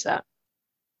 So there's that.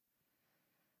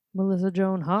 Melissa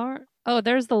Joan Hart. Oh,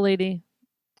 there's the lady.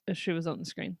 She was on the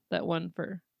screen. That one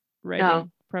for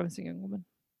writing Promising Young Woman.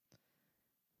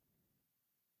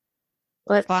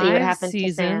 Let's 5 see what happened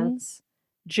seasons. to Sam.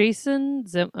 Jason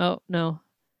Zim. Oh no,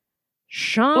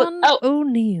 Sean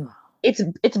O'Neill.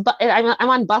 I'm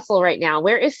on Bustle right now.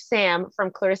 Where is Sam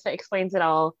from Clarissa Explains It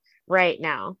All right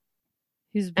now?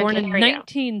 He's born in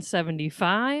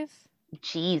 1975.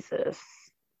 Jesus,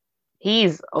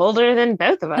 he's older than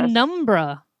both of us.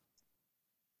 Penumbra.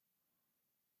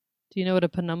 Do you know what a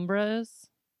penumbra is?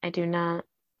 I do not.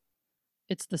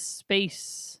 It's the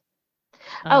space.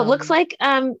 Looks like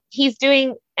he's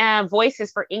doing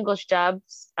voices for English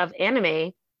dubs of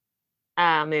anime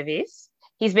movies.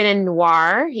 He's been in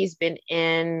Noir. He's been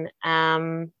in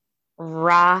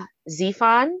Ra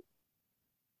Zifan.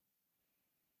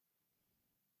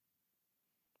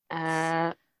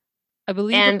 I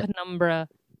believe a penumbra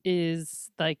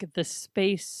is like the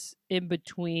space in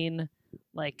between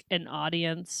like an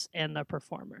audience and a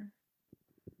performer.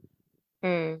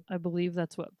 I believe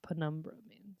that's what penumbra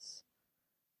means.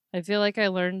 I feel like I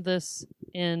learned this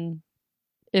in,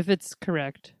 if it's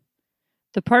correct,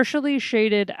 the partially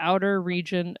shaded outer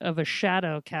region of a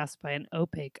shadow cast by an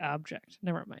opaque object.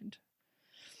 Never mind.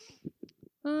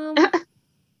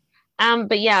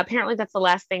 But yeah, apparently that's the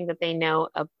last thing that they know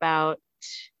about.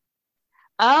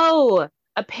 Oh,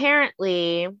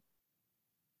 apparently,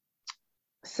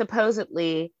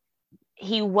 supposedly,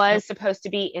 he was supposed to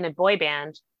be in a boy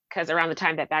band because around the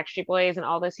time that Backstreet Boys and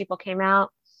all those people came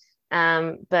out,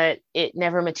 but it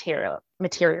never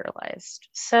materialized.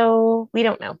 So we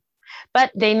don't know.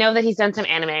 But they know that he's done some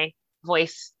anime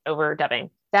voice over dubbing.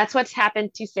 That's what's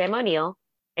happened to Sam O'Neill,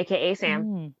 aka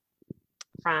Sam,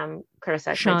 from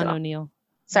Clarissa. Sean O'Neill.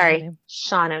 Sorry,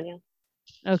 Sean O'Neill.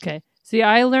 Okay. See,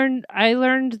 I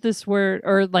learned this word,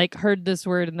 or like heard this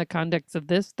word in the context of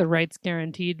this, the rights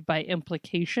guaranteed by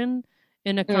implication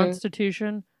in a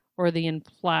constitution or the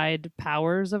implied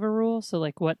powers of a rule. So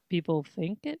like what people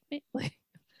think it may,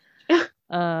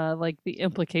 like the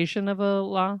implication of a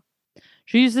law.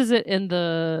 She uses it in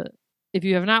if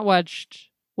you have not watched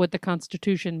What the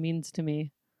Constitution Means to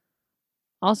Me,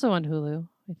 also on Hulu,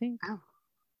 I think. Oh.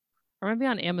 Or maybe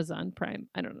on Amazon Prime.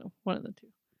 I don't know. One of the two.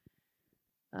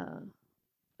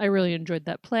 I really enjoyed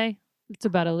that play. It's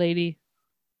about a lady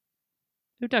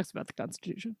who talks about the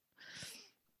Constitution.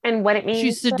 And what it means. She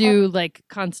used to do like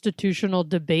constitutional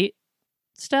debate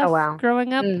stuff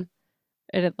growing up. And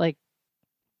it like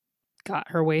got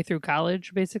her way through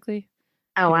college, basically.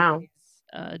 Oh, wow.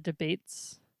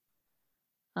 Debates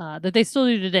that they still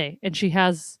do today. And she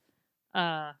has,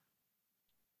 there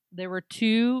were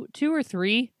two or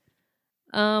three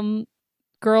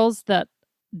girls that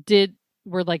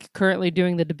were like currently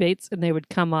doing the debates, and they would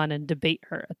come on and debate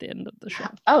her at the end of the show.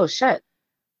 Oh, shit.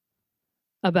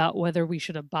 About whether we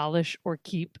should abolish or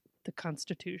keep the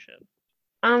Constitution.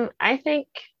 I think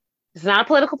it's not a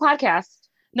political podcast.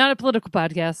 Not a political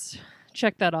podcast.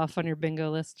 Check that off on your bingo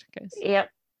list, guys. Yep.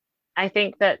 I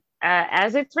think that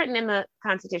as it's written in the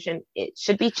Constitution, it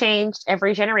should be changed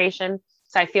every generation.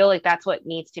 So I feel like that's what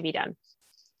needs to be done.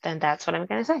 Then that's what I'm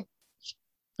going to say.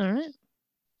 All right.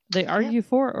 They argue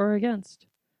for or against.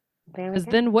 Because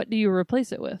then what do you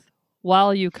replace it with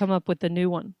while you come up with the new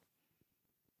one?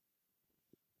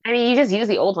 I mean, you just use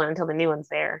the old one until the new one's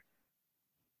there.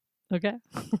 Okay.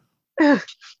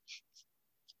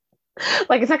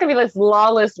 Like, it's not going to be this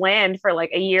lawless land for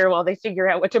like a year while they figure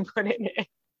out what to put in it.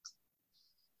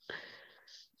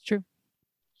 True.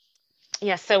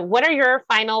 Yeah. So what are your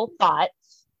final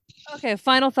thoughts? Okay.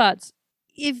 Final thoughts.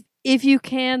 If you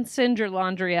can send your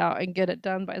laundry out and get it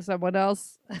done by someone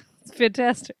else, it's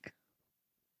fantastic.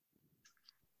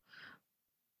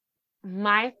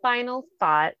 My final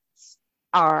thoughts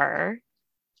are,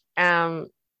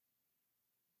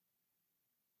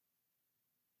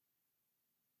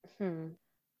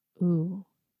 Ooh.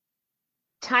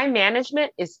 time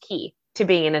management is key. to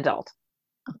being an adult.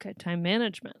 Okay, time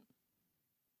management.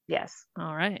 Yes.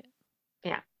 All right.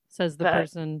 Yeah. Says the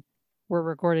person, we're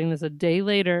recording this a day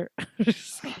later.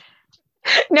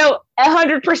 No,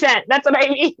 100%. That's what I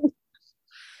mean.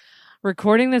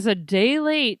 Recording this a day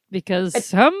late because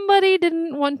somebody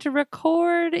didn't want to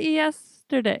record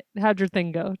yesterday. How'd your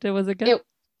thing go? Was it good?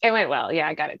 It went well. Yeah,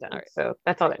 I got it done. Right. So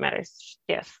that's all that matters.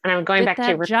 Yes. And I'm going back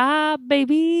to job,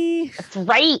 baby. That's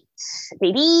right,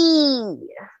 baby.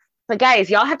 But guys,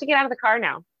 y'all have to get out of the car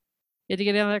now. You have to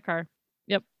get out of the car.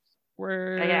 Yep.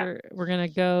 We're gonna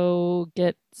go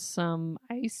get some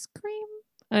ice cream.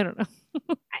 I don't know.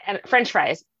 And French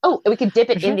fries. Oh, we could dip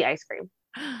it in the ice cream.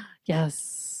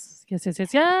 Yes.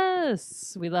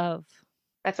 Yes. We love.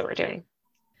 That's what we're doing.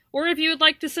 Or if you would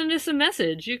like to send us a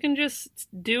message, you can just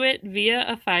do it via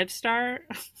a 5-star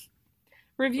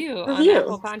review on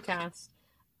Apple Podcasts.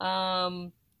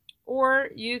 Or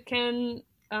you can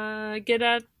get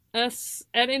at us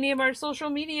at any of our social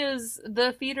medias,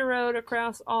 The Feeder Road,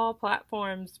 across all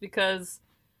platforms, because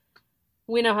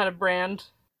we know how to brand.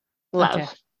 Love. Okay.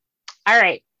 All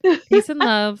right. Peace and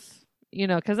love.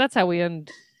 Because that's how we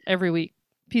end every week.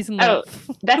 Peace and love.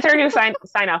 Oh, that's our new sign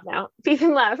off now. Peace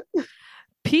and love.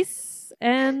 Peace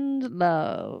and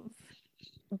love.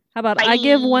 How about Bye. I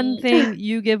give one thing,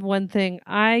 you give one thing.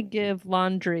 I give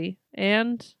laundry,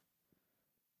 and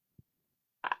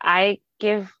I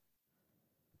give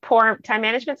poor time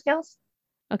management skills.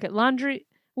 Okay, laundry.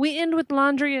 We end with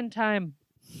laundry and time.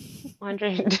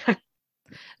 Laundry and time.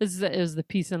 This is the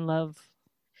peace and love.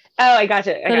 Oh, I got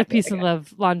it. Peace and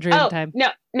love, laundry and time.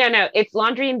 No. It's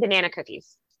laundry and banana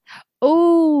cookies.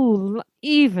 Oh,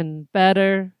 even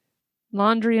better.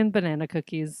 Laundry and banana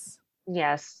cookies.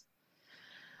 Yes.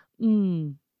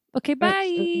 Okay,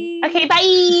 bye. Okay,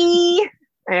 bye.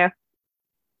 Yeah.